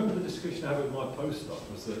 But I remember the discussion I had with my postdoc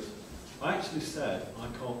was that I actually said, I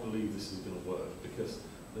can't believe this is going to work, because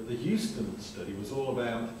the Houston study was all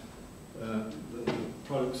about the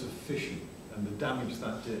products of fission and the damage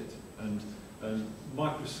that did, and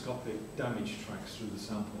microscopic damage tracks through the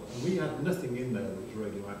sample. And we had nothing in there that was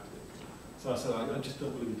radioactive. So I said, I just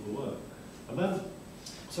don't believe it will work. And then,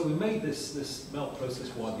 so we made this melt process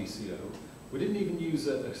YBCO. We didn't even use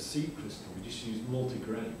a seed crystal, we just used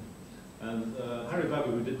multi-grain. And Harry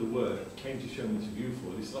Babby, who did the work, came to show me this view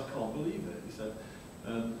for it. He said, I can't believe it. He said,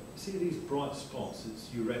 see these bright spots,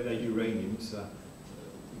 they're uranium, so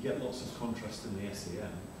you get lots of contrast in the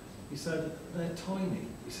SEM. He said, they're tiny.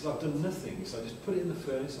 He said, I've done nothing. He said, I just put it in the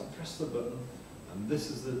furnace, I press the button, and this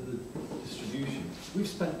is the distribution. We've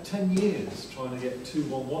spent 10 years trying to get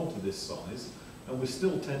 211 to this size, and we're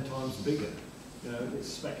still 10 times bigger. You know, it's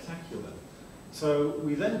spectacular. So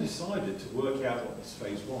we then decided to work out what this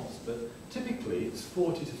phase was, but typically it's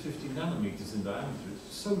 40 to 50 nanometers in diameter.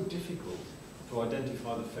 It's so difficult to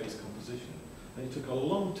identify the phase composition, and it took a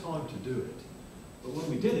long time to do it. But when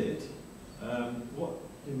we did it, what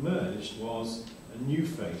emerged was a new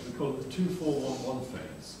phase. We call it the 2411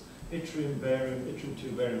 phase. Yttrium, barium, yttrium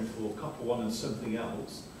 2, barium 4, copper 1 and something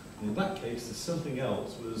else. And in that case, the something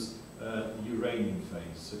else was the uranium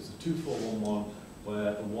phase. So it's a 2411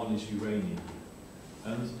 where the 1 is uranium.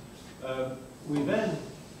 And we then,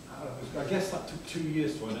 I guess that took 2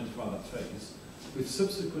 years to identify that phase. We've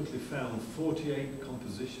subsequently found 48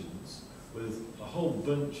 compositions with a whole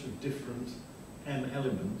bunch of different M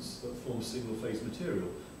elements that form single phase material.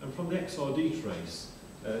 And from the XRD trace,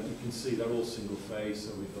 you can see they're all single phase.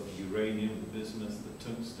 So we've got the uranium, the bismuth, the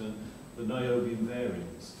tungsten, the niobium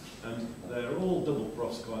variants. And they're all double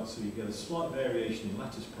perovskite, so you get a slight variation in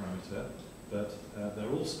lattice parameter, but they're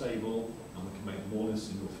all stable, and we can make them all in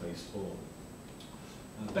single phase form.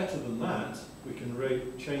 Better than that, we can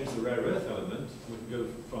change the rare earth element. We can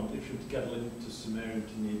go from yttrium to gadolinium to samarium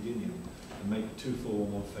to neodymium and make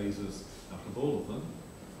 2,4,1 phases out of all of them.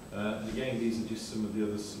 And again, these are just some of the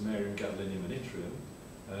others, samarium, gadolinium and yttrium.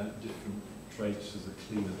 Different traces are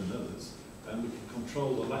cleaner than others. And we can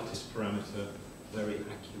control the lattice parameter very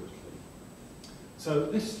accurately. So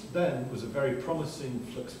this then was a very promising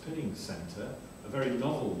flux pinning centre, a very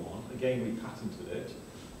novel one. Again, we patented it.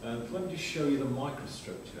 Let me just show you the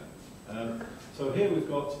microstructure. So here we've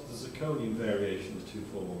got the zirconium variation of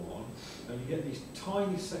 2411, and you get these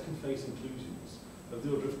tiny second phase inclusions of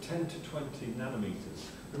the order of 10 to 20 nanometers.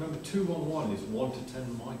 Remember, 211 is 1 to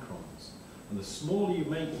 10 microns, and the smaller you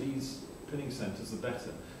make these pinning centres, the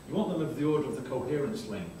better. You want them of the order of the coherence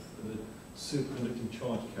length of the superconducting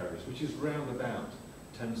charge carriers, which is round about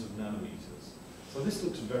tens of nanometers. So this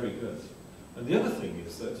looks very good. And the other thing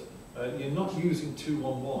is that you're not using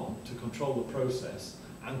 211 to control the process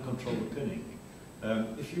and control the pinning.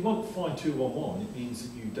 If you want fine 211, it means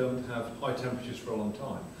that you don't have high temperatures for a long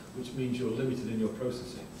time, which means you're limited in your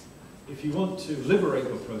processing. If you want to liberate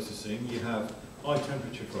your processing, you have high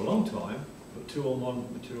temperature for a long time, but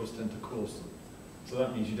 211 materials tend to coarse them. So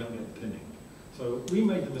that means you don't get the pinning. So we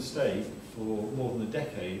made the mistake for more than a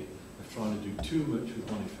decade of trying to do too much with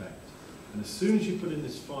one effect. And as soon as you put in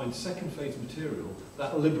this fine second phase material,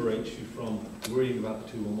 that liberates you from worrying about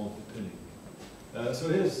the 211 for pinning. So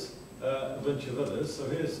here's a bunch of others. So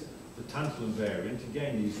here's the tantalum variant.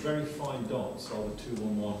 Again, these very fine dots are the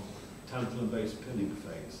 211 tantalum-based pinning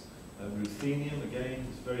phase. Ruthenium, again,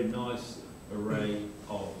 is a very nice array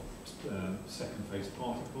of second phase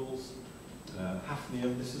particles.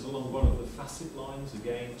 Hafnium, this is along one of the facet lines.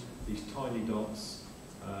 Again, these tiny dots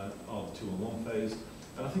are the 211 phase.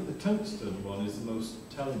 And I think the tungsten one is the most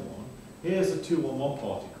telling one. Here's a 211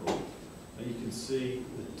 particle, and you can see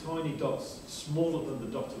the tiny dots, smaller than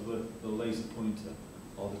the dot of the laser pointer,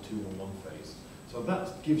 are the 211 phase. So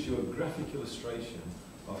that gives you a graphic illustration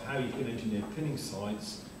of how you can engineer pinning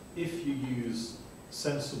sites if you use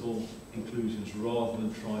sensible inclusions rather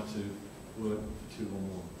than try to work for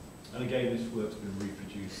 211. And again, this work's been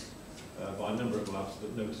reproduced by a number of labs,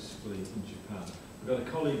 but noticeably in Japan. We've got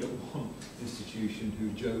a colleague at one institution who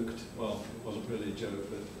joked, well, it wasn't really a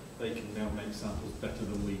joke, but they can now make samples better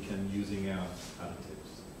than we can using our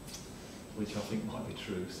additives, which I think might be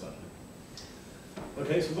true, sadly.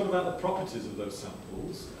 Okay, so what about the properties of those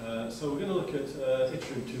samples? So we're going to look at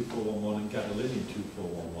yttrium 2411 and gadolinium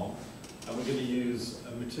 2411, and we're going to use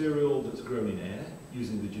a material that's grown in air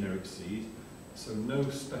using the generic seed, so no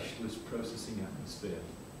specialist processing atmosphere.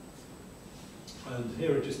 And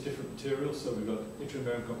here are just different materials. So we've got yttrium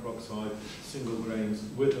barium copper oxide, single grains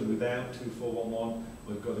with and without 2411.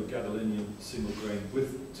 We've got a gadolinium single grain with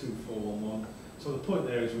 2411. So the point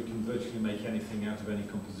there is we can virtually make anything out of any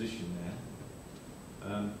composition there.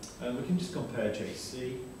 And we can just compare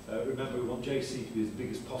JC. Remember, we want JC to be as big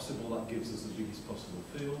as possible. That gives us the biggest possible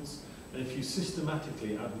fields. And if you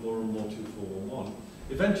systematically add more and more 2411,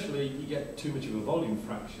 eventually you get too much of a volume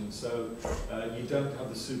fraction, so you don't have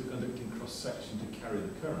the superconducting cross-section to carry the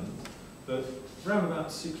current. But around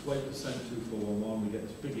about 6 to 8% 2411, we get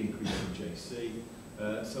this big increase in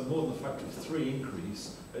JC. So more than a factor of 3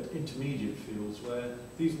 increase at intermediate fields where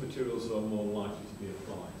these materials are more likely to be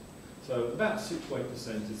applied. So about 6 to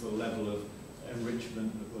 8% is the level of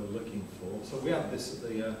enrichment that we're looking for. So we have this at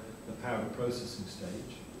the powder processing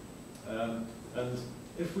stage. And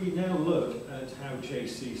if we now look at how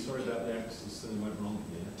JC, sorry about the axis, something went wrong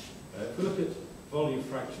here. If we look at volume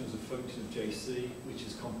fractions of function of JC, which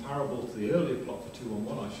is comparable to the earlier plot for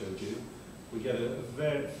 211 I showed you, we get a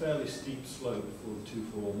fairly steep slope for the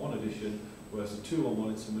 2411 addition, whereas a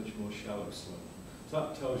 211 it's a much more shallow slope. So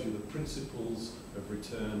that tells you the principles of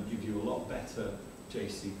return give you a lot better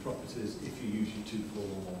JC properties if you use your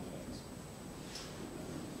 2-4-1-1 phase.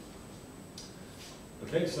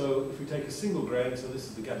 Okay, so if we take a single grain, so this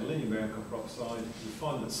is the gadolinium barium copper oxide, we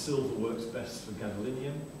find that silver works best for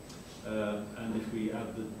gadolinium, and if we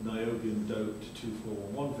add the niobium doped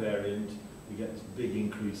 2-4-1-1 variant, we get this big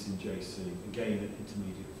increase in JC, again at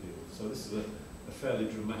intermediate field. So this is a fairly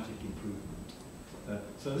dramatic improvement.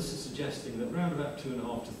 So this is suggesting that around about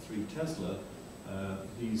 2.5 to 3 Tesla,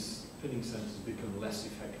 these pinning centers become less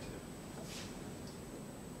effective.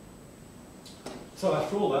 So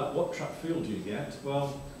after all that, what trap field do you get?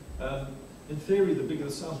 Well, in theory, the bigger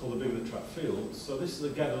the sample, the bigger the trap field. So this is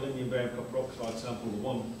a gadolinium barium copper oxide sample, the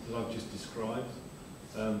one that I've just described.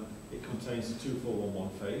 It contains a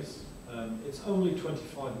 2-4-1-1 phase. It's only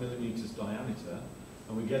 25 millimeters diameter,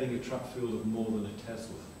 and we're getting a trap field of more than a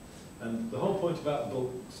Tesla. And the whole point about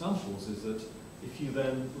bulk samples is that if you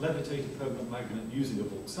then levitate a permanent magnet using a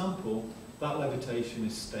bulk sample, that levitation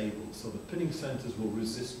is stable. So the pinning centers will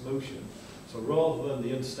resist motion. So rather than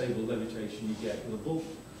the unstable levitation you get with a bulk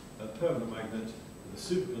permanent magnet,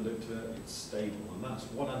 with a superconductor, it's stable. And that's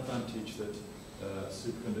one advantage that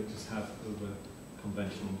superconductors have over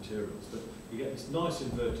conventional materials. But you get this nice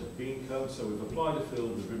inverted beam cone, so we've applied a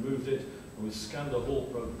field, we've removed it, and we've scanned a Hall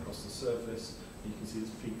probe across the surface. You can see this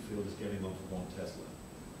peak field is getting on to 1 Tesla.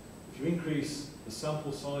 If you increase the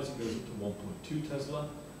sample size, it goes up to 1.2 Tesla.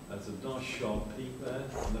 That's a nice sharp peak there,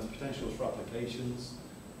 and there's potentials for applications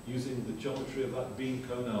using the geometry of that beam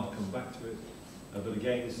cone, and I'll come back to it. But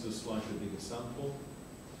again, this is a slightly bigger sample.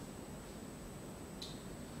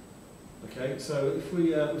 Okay, so if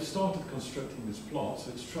we started constructing this plot, so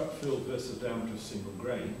it's trap field versus diameter of single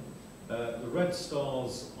grain. The red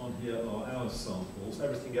stars on here are our samples,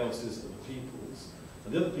 everything else is other people's.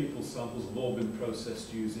 And the other people's samples have all been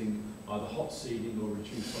processed using either hot seeding or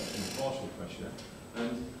reduced optimal partial pressure.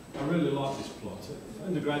 And I really like this plot. For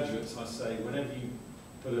undergraduates, I say, whenever you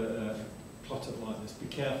put a plot up like this, be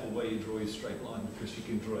careful where you draw your straight line, because you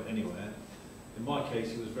can draw it anywhere. In my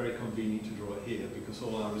case, it was very convenient to draw it here, because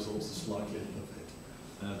all our results are slightly above it.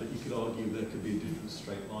 But you could argue there could be a different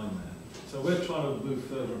straight line there. So we're trying to move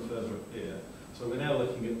further and further up here. So we're now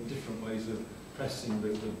looking at different ways of pressing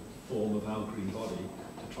the form of our green body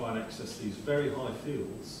to try and access these very high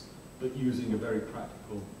fields, but using a very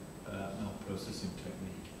practical processing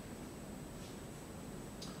technique.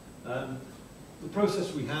 The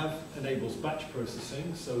process we have enables batch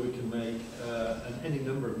processing, so we can make any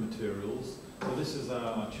number of materials. So this is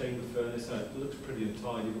our chamber furnace. It looks pretty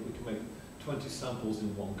untidy, but we can make 20 samples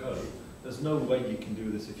in one go. There's no way you can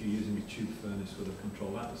do this if you're using a tube furnace with a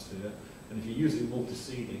controlled atmosphere. And if you're using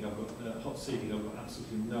multi-seeding, hot seeding, I've got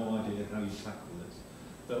absolutely no idea how you tackle this.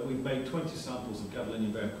 But we've made 20 samples of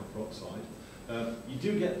gadolinium barium copper oxide. You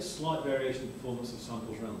do get slight variation in performance of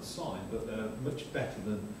samples around the side, but they're much better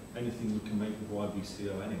than anything we can make with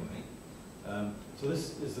YBCO anyway. So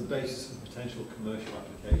this is the basis of potential commercial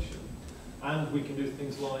application. And we can do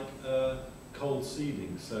things like cold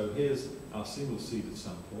seeding. So here's our single seeded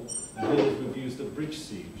sample, and here we've used a bridge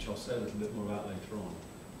seed, which I'll say a little bit more about later on.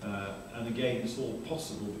 And again, it's all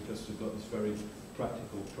possible because we've got this very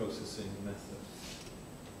practical processing method.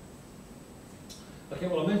 Okay,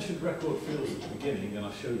 well, I mentioned record fields at the beginning, and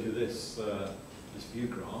I showed you this, this view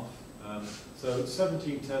graph. So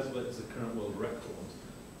 17 Tesla is the current world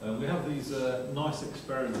record. We have these nice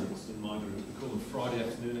experiments in my group. We call them Friday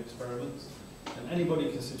afternoon experiments. And anybody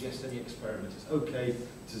can suggest any experiment. It's okay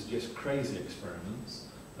to suggest crazy experiments.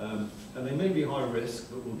 And they may be high risk,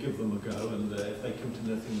 but we'll give them a go. And if they come to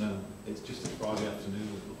nothing, then it's just a Friday afternoon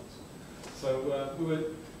with us. So we were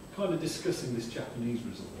kind of discussing this Japanese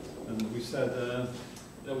result. And we said,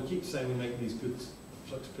 we keep saying we make these good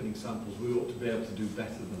flux pinning samples. We ought to be able to do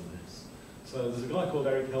better than this. So there's a guy called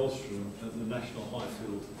Eric Hellstrom at the National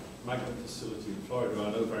Highfield Magnet Facility in Florida, who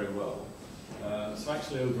I know very well. So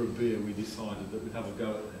actually over a beer we decided that we'd have a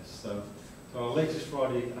go at this. So our latest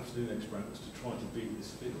Friday afternoon experiment was to try to beat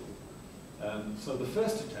this field. So the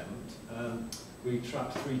first attempt, we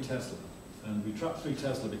trapped 3 Tesla. And we trapped 3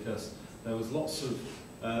 Tesla because there was lots of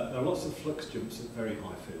flux jumps at very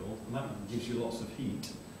high field, and that gives you lots of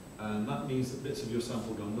heat. And that means that bits of your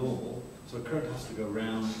sample go normal, so current has to go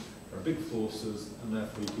round, there are big forces, and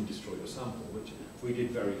therefore you can destroy your sample, which we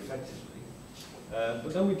did very effectively.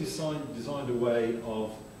 But then we designed a way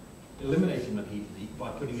of eliminating that heat leak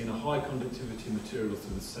by putting in a high conductivity material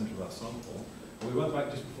through the centre of our sample. And we went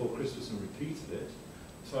back just before Christmas and repeated it.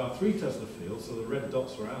 So our 3 Tesla field, so the red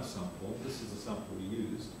dots are our sample, this is the sample we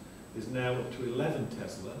used, is now up to 11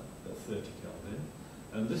 Tesla at 30 Kelvin.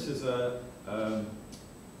 And this is a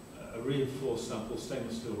reinforced sample,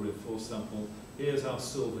 stainless steel reinforced sample. Here's our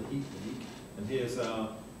silver heat leak, and here's our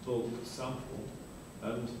bulk sample.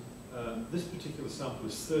 And this particular sample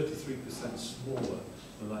is 33% smaller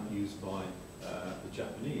than that used by the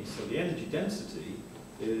Japanese. So the energy density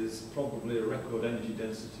is probably a record energy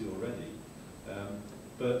density already.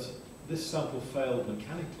 But this sample failed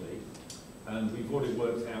mechanically, and we've already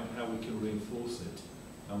worked out how we can reinforce it.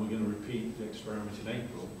 And we're going to repeat the experiment in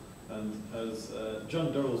April. And as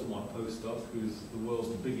John Durrell's my postdoc, who's the world's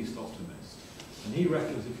biggest optimist, and he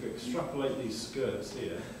reckons if you extrapolate these skirts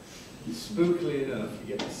here, spookily enough,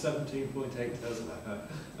 you get to 17.8 Tesla.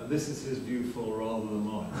 And this is his view full rather than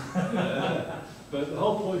mine. But the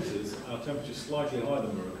whole point is, our temperature is slightly higher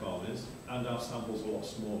than Murakami's, and our sample's a lot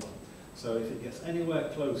smaller. So if it gets anywhere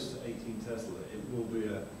close to 18 Tesla, it will be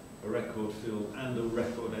a record field and a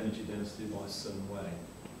record energy density by some way.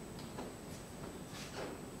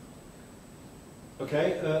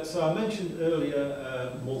 Okay, so I mentioned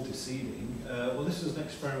earlier multi-seeding. Well, this was an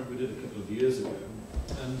experiment we did a couple of years ago.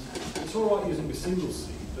 And it's all right using a single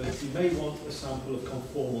seed, but you may want a sample of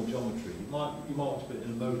conformal geometry. You might want to put it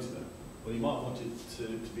in a motor, or you might want it to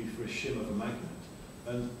be for a shim of a magnet.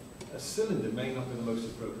 And a cylinder may not be the most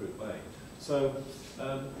appropriate way. So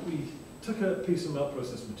we took a piece of melt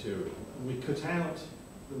process material, and we cut out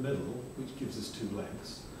the middle, which gives us two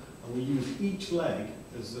legs, and we used each leg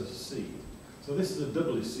as a seed. So this is a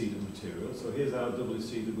doubly seeded material. So here's our doubly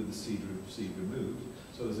seeded with the seed removed.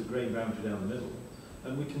 So there's a grain boundary down the middle.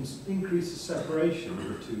 And we can increase the separation of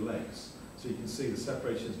the two legs. So you can see the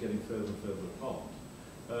separation is getting further and further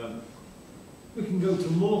apart. We can go to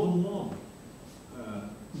more than one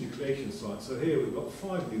nucleation site. So here we've got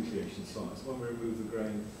 5 nucleation sites. When we remove the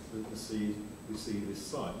grain with the seed, we see this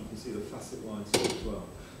site. You can see the facet lines here as well.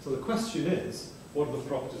 So the question is, what are the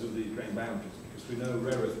properties of these grain boundaries? Because we know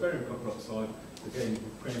rare earth barium copper oxide, again,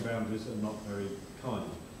 grain boundaries are not very kind.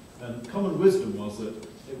 And common wisdom was that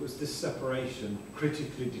it was this separation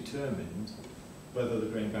critically determined whether the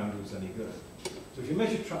grain boundary was any good. So if you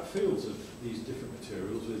measure trapped fields of these different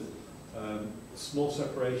materials with small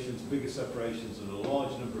separations, bigger separations, and a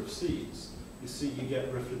large number of seeds, you see you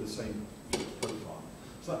get roughly the same profile.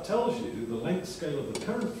 So that tells you the length scale of the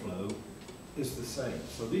current flow is the same.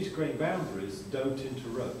 So these grain boundaries don't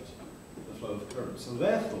interrupt the flow of current. So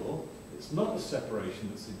therefore, it's not the separation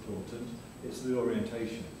that's important, it's the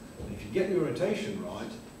orientation. And if you get the orientation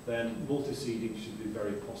right, then multi-seeding should be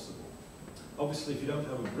very possible. Obviously, if you don't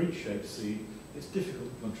have a bridge-shaped seed, it's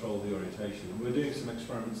difficult to control the orientation. And we're doing some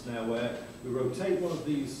experiments now where we rotate one of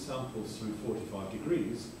these samples through 45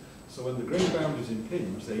 degrees. So when the grain boundary is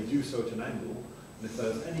impinged, they do so at an angle. And if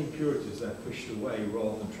there's any impurities, they're pushed away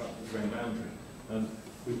rather than trapped at the grain boundary. And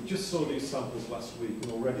we just saw these samples last week,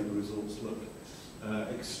 and already the results look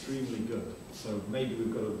extremely good. So maybe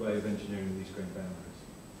we've got a way of engineering these grain boundaries.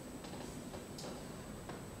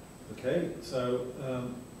 Okay, so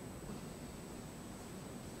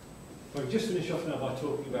I'll just finish off now by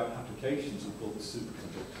talking about applications of bulk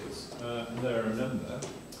superconductors, and there are a number.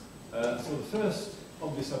 So the first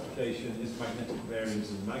obvious application is magnetic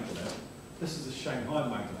bearings and maglev. This is a Shanghai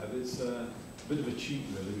maglev. It's a bit of a cheat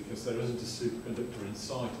really, because there isn't a superconductor in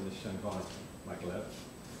sight in the Shanghai maglev.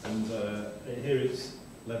 And here it's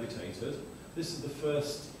levitated. This is the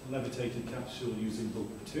first levitated capsule using bulk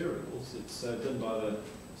materials. It's done by the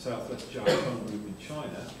Southwest Jiangtong Group in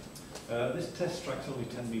China. This test track's only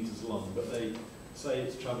 10 meters long, but they say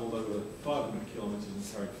it's travelled over 500 kilometers and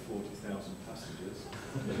carried 40,000 passengers.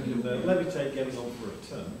 You can levitate getting on for a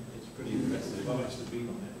ton. It's pretty impressive. I've actually been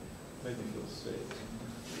on it. Made me feel sick.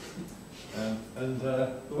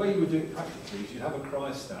 The way you would do it practically is you have a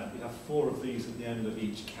cryostat. You have 4 of these at the end of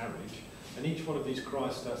each carriage, and each one of these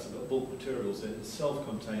cryostats have got bulk materials in it. It's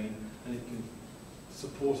self-contained, and it can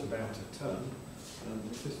support about a ton.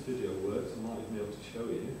 And if this video works, I might even be able to show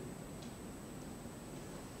you.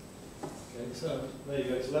 Okay, so there you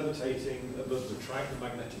go. It's levitating above the track, the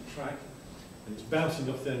magnetic track, and it's bouncing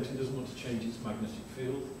off there until it doesn't want to change its magnetic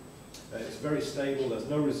field. It's very stable. There's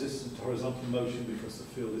no resistance to horizontal motion because the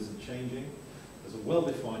field isn't changing. There's a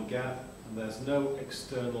well-defined gap, and there's no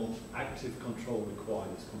external active control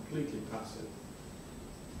required. It's completely passive.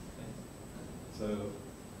 Okay. So,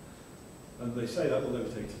 and they say that will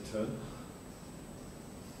levitate a ton.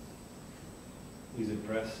 He's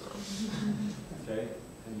impressed. Okay,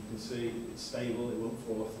 and you can see it's stable, it won't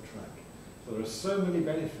fall off the track. So there are so many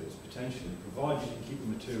benefits potentially, provided you can keep the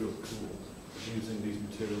material cool using these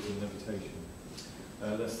materials in levitation.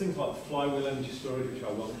 There's things like flywheel energy storage, which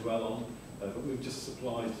I won't dwell on, but we've just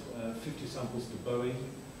supplied 50 samples to Boeing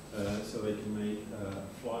so they can make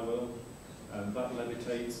flywheel. and that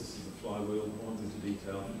levitates. This is the flywheel, I won't go into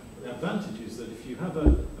detail. But the advantage is that if you have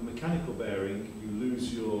a mechanical bearing, you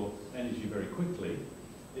lose your energy very quickly.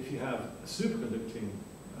 If you have a superconducting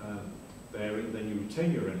bearing, then you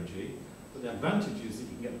retain your energy. But the advantage is that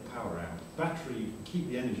you can get the power out. Battery, you can keep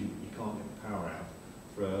the energy, but you can't get the power out.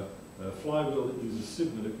 For a flywheel that uses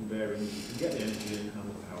superconducting bearings, you can get the energy in and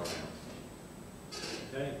the power out.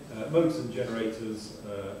 Okay. Motors and generators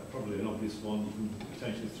are probably an obvious one. You can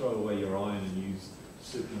potentially throw away your iron and use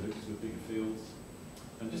superconductors with bigger fields.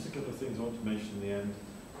 And just a couple of things I want to mention in the end.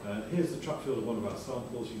 Here's the track field of one of our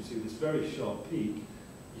samples. You can see this very sharp peak.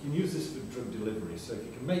 You can use this for drug delivery. So if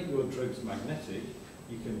you can make your drugs magnetic,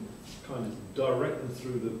 you can kind of direct them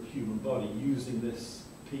through the human body using this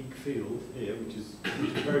peak field here, which is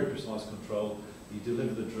very precise control. You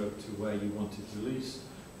deliver the drug to where you want it released.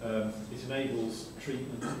 It enables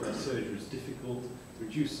treatment where surgery is difficult,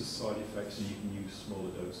 reduces side effects, and you can use smaller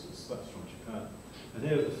doses. That's from Japan. And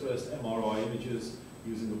here are the first MRI images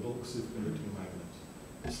using a bulk superconducting magnet.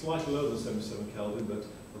 It's slightly lower than 77 Kelvin, but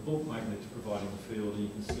a bulk magnet is providing the field, and you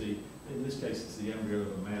can see, in this case it's the embryo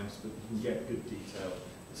of a mouse, but you can get good detail.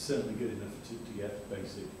 It's certainly good enough to get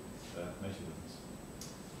basic measurements.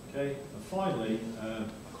 Okay, and finally, I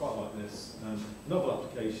quite like this, novel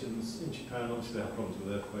applications. In Japan, obviously they have problems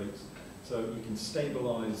with earthquakes, so you can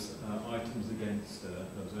stabilise items against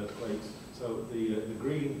those earthquakes. So the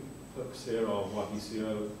green hooks here are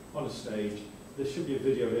YBCO on a stage. There should be a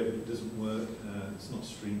video here, but it doesn't work. It's not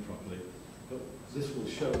streamed properly. But this will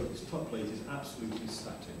show that this top plate is absolutely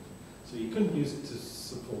static. So you couldn't use it to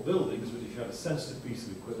support buildings, but if you had a sensitive piece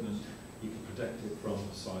of equipment, you could protect it from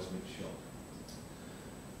a seismic shock.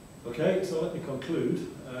 Okay, so let me conclude.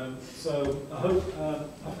 So I hope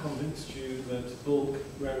I've convinced you that bulk,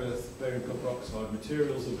 rare earth, barium copper oxide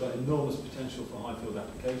materials have got enormous potential for high field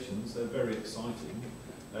applications. They're very exciting.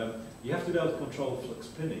 You have to be able to control flux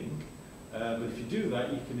pinning, but if you do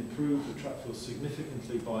that, you can improve the track field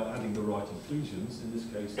significantly by adding the right inclusions, in this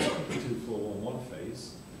case, the 2411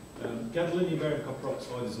 phase. Gadolinium barium copper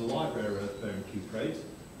oxide is a light rare earth barium cuprate,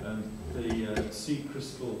 and the seed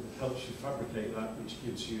crystal helps you fabricate that, which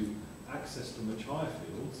gives you access to much higher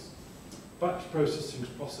fields. Batch processing is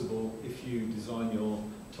possible if you design your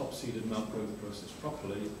top seeded melt growth process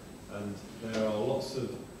properly, and there are lots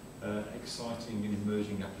of exciting and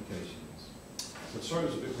emerging applications. So sorry it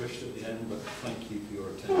was a bit rushed at the end, but thank you for your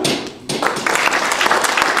attention.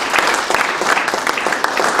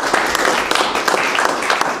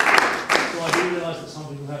 I do realise that some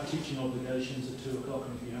people have teaching obligations at 2 o'clock,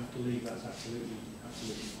 and if you have to leave, that's absolutely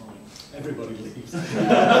fine. Everybody leaves.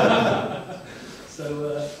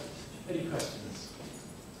 So, any questions?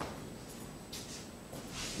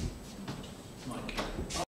 Mike?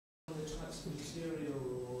 On the types of material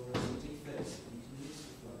or defects that you can use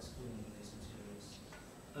for flux pinning in these materials?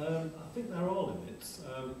 I think there are limits.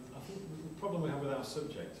 I think the problem we have with our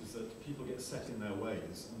subject is that people get set in their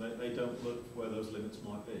ways, and they don't look where those limits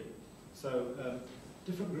might be. So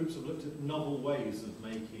different groups have looked at novel ways of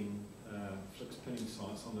making flux pinning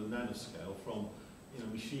sites on the nanoscale, from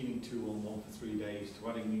machining 2 on 1 for 3 days, to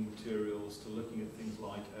adding new materials, to looking at things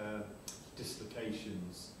like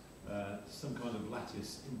dislocations, some kind of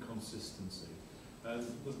lattice inconsistency.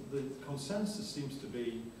 The consensus seems to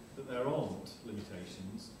be that there aren't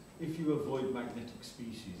limitations if you avoid magnetic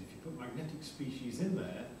species. If you put magnetic species in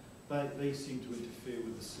there, they seem to interfere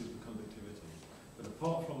with the superconductivity. But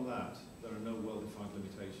apart from that, there are no well-defined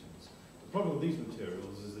limitations. The problem with these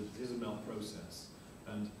materials is that it is a melt process,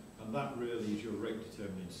 and that really is your rate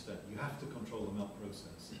determining step. You have to control the melt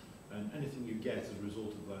process, and anything you get as a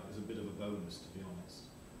result of that is a bit of a bonus, to be honest.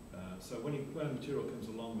 So when a material comes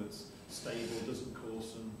along that's stable, doesn't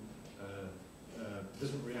coarsen,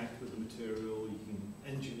 doesn't react with the material, you can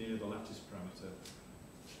engineer the lattice parameter.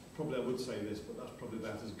 Probably I would say this, but that's probably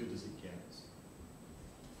about as good as it gets.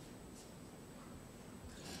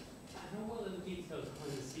 How well are the details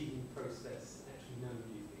behind the seeding process actually known,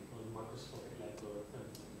 do you think, on a microscopic level or a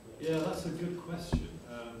thermal level? Yeah, that's a good question.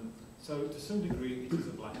 So to some degree it is a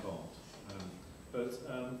black art. But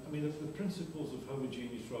I mean, the principles of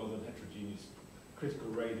homogeneous rather than heterogeneous critical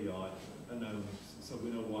radii are known, so we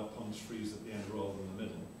know why ponds freeze at the end rather than the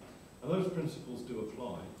middle. And those principles do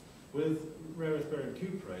apply. With rare earth barium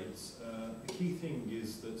cuprates, the key thing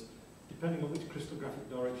is that depending on which crystallographic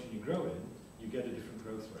direction you grow in, you get a different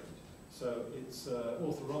growth rate. So it's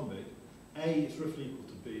orthorhombic. A is roughly equal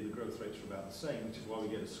to B, the growth rates are about the same, which is why we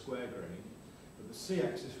get a square grain. But the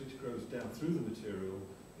C-axis, which grows down through the material,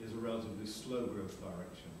 is a relatively slow growth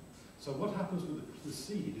direction. So what happens with the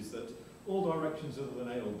seed is that all directions other than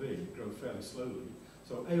A or B grow fairly slowly.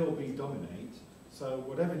 So A or B dominate, So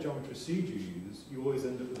whatever geometry seed you use, you always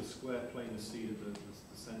end up with a square planar seed at the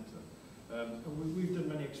centre. And we've done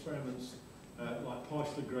many experiments like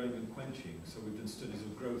partially growing and quenching. So we've done studies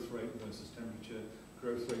of growth rate versus temperature,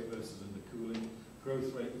 growth rate versus undercooling,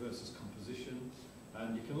 growth rate versus composition.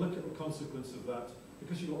 And you can look at the consequence of that.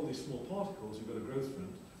 Because you've got all these small particles, you've got a growth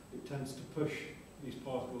front, it tends to push these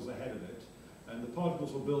particles ahead of it. And the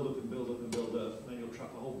particles will build up and build up and build up, and then you'll trap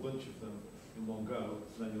a whole bunch of them in one go,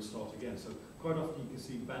 and then you'll start again. So quite often you can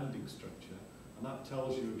see banding structure, and that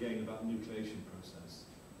tells you again about the nucleation process.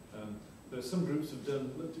 There are some groups have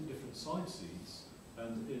looked at different side seeds,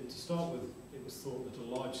 and to start with, it was thought that a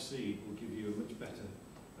large seed will give you a much better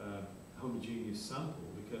homogeneous sample,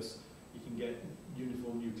 because you can get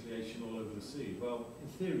uniform nucleation all over the seed. Well, in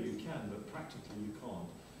theory you can, but practically you can't.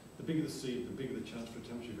 The bigger the seed, the bigger the chance for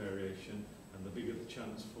temperature variation, and the bigger the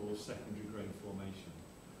chance for secondary grain formation.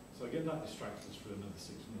 So again, that distracts us for another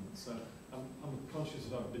 6 months. So I'm conscious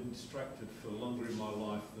that I've been distracted for longer in my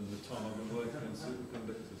life than the time I've been working on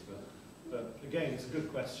superconductors. But again, it's a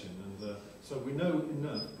good question, and so we know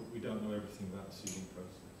enough, but we don't know everything about the seeding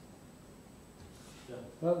process.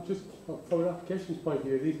 Just from an applications point of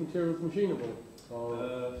view, are these materials machinable?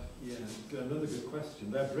 Yeah, another good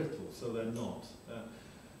question. They're brittle, so they're not.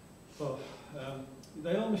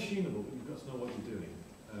 They are machinable, but you've got to know what you're doing.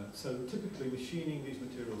 So typically, machining these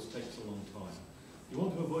materials takes a long time. You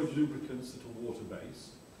want to avoid lubricants that are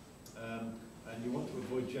water-based, and you want to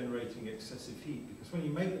avoid generating excessive heat, because when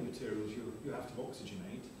you make the materials, you have to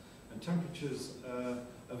oxygenate, and temperatures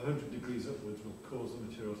of 100 degrees upwards will cause the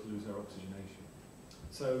material to lose their oxygenation.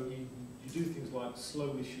 So you do things like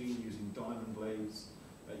slow machine using diamond blades.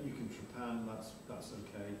 You can trepan, that's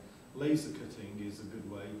okay. Laser cutting is a good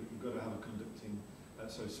way, but you've got to have a conducting,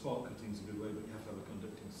 spark cutting is a good way, but you have to have a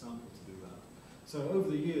conducting sample to do that. So over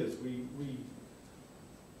the years,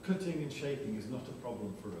 cutting and shaping is not a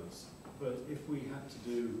problem for us, but if we had to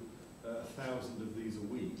do 1,000 of these a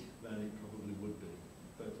week, then it probably would be.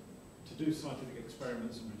 But to do scientific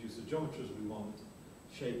experiments and produce the geometries we want,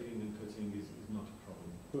 shaping and cutting is not a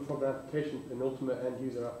problem. But from an application, an ultimate end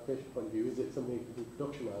user application point of view, is it something that can be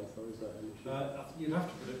productionised, or is that an issue? You'd have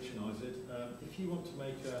to productionise it. If you want to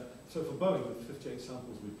make so for Boeing, with 58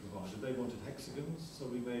 samples we provided, they wanted hexagons, so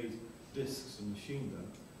we made discs and machined them.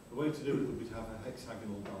 The way to do it would be to have a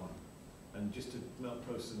hexagonal die, and just to melt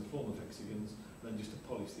process in the form of hexagons, and then just to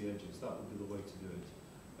polish the edges. That would be the way to do it.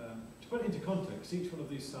 To put it into context, each one of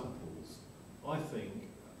these samples, I think,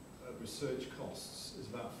 research costs is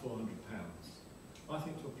about £400. I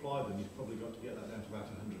think to apply them, you've probably got to get that down to about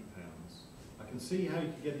 £100. I can see how you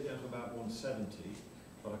could get it down to about 170,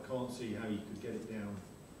 but I can't see how you could get it down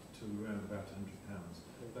to around about £100.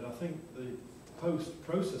 But I think the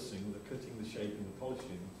post-processing, the cutting, the shaping, the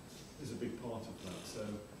polishing, is a big part of that. So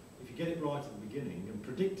if you get it right at the beginning, and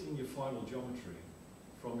predicting your final geometry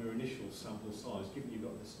from your initial sample size, given you've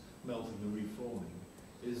got this melting and reforming,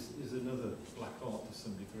 is another black art to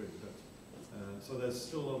some degree. But, so there's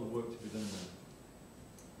still a lot of work to be done there.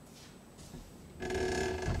 If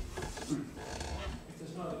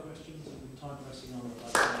there's no other questions, and time pressing on,